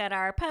us, look at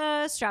our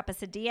posts, drop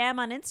us a DM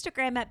on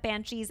Instagram at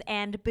Banshees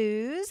and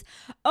Booze,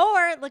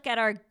 or look at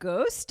our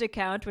ghost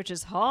account, which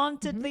is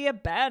hauntedly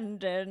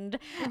abandoned,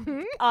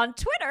 on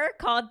Twitter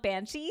called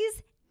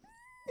Banshees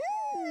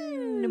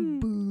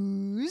and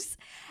Booze.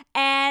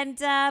 And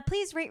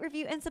please rate,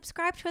 review, and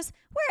subscribe to us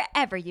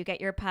wherever you get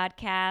your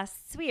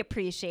podcasts. We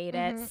appreciate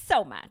it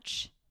so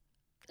much.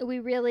 We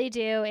really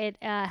do. It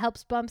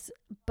helps bumps.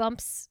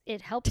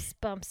 It helps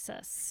bumps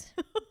us.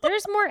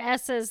 There's more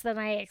S's than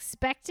I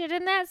expected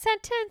in that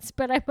sentence,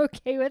 but I'm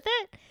okay with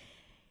it.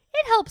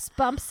 It helps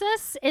bumps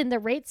us in the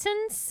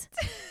ratesins.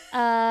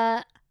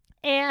 And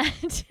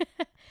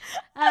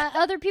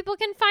other people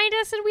can find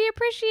us, and we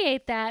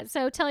appreciate that.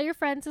 So tell your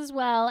friends as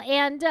well.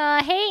 And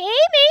hey,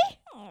 Amy.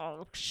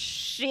 Oh,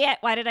 shit.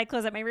 Why did I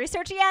close up my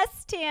research?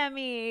 Yes,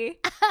 Tammy.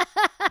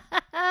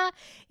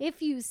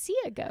 If you see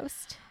a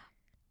ghost,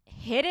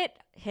 Hit it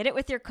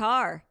with your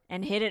car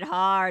and hit it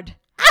hard.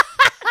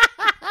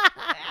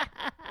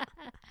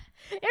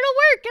 It'll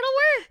work.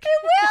 It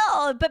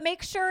will, but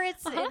make sure it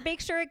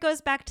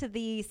goes back to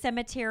the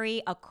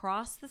cemetery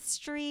across the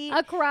street.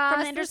 Across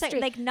from the intersection,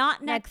 street. like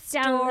not next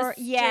down the door.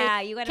 street,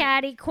 Yeah, you got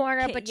catty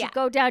corner, but yeah. you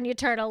go down, you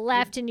turn a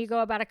left, and you go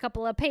about a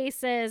couple of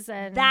paces,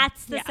 and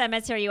That's the yeah.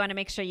 cemetery you want to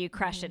make sure you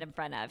crush it in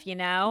front of. You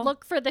know,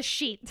 Look for the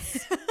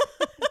sheets.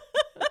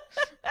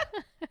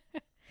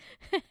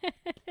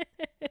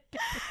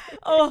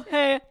 Oh,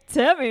 hey,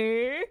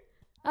 Tammy,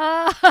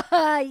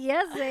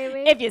 Yes,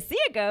 Amy. if you see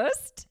a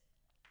ghost,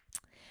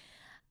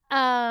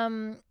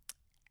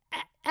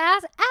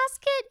 Ask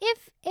it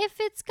if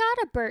it's got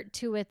a Bert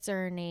to its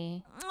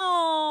Ernie.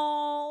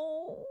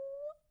 oh,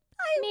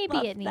 Maybe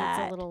love it needs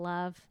that. a little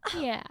love.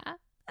 Yeah. Oh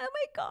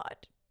my God.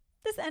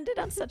 This ended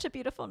on such a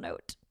beautiful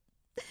note.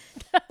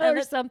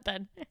 Or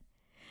something.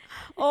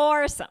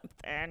 Or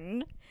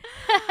something.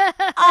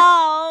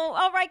 Oh,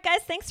 all right, guys.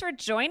 Thanks for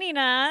joining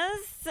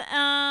us.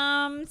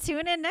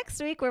 Tune in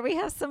next week where we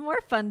have some more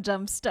fun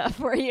dumb stuff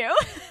for you.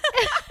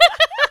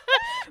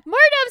 More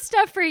dumb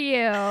stuff for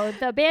you.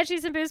 The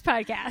Banshees and Booze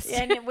podcast.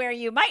 And where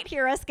you might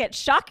hear us get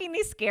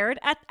shockingly scared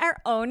at our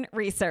own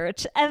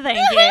research. Thank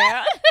you.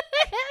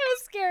 It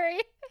was scary.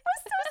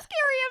 So scary.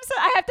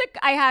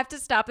 I have to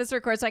stop this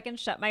record so I can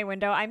shut my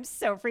window. I'm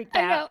so freaked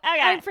I out. know.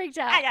 Okay. I'm freaked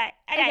out.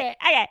 Okay.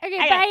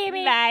 Okay, bye,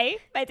 Amy. Bye.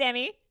 Bye,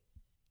 Tammy.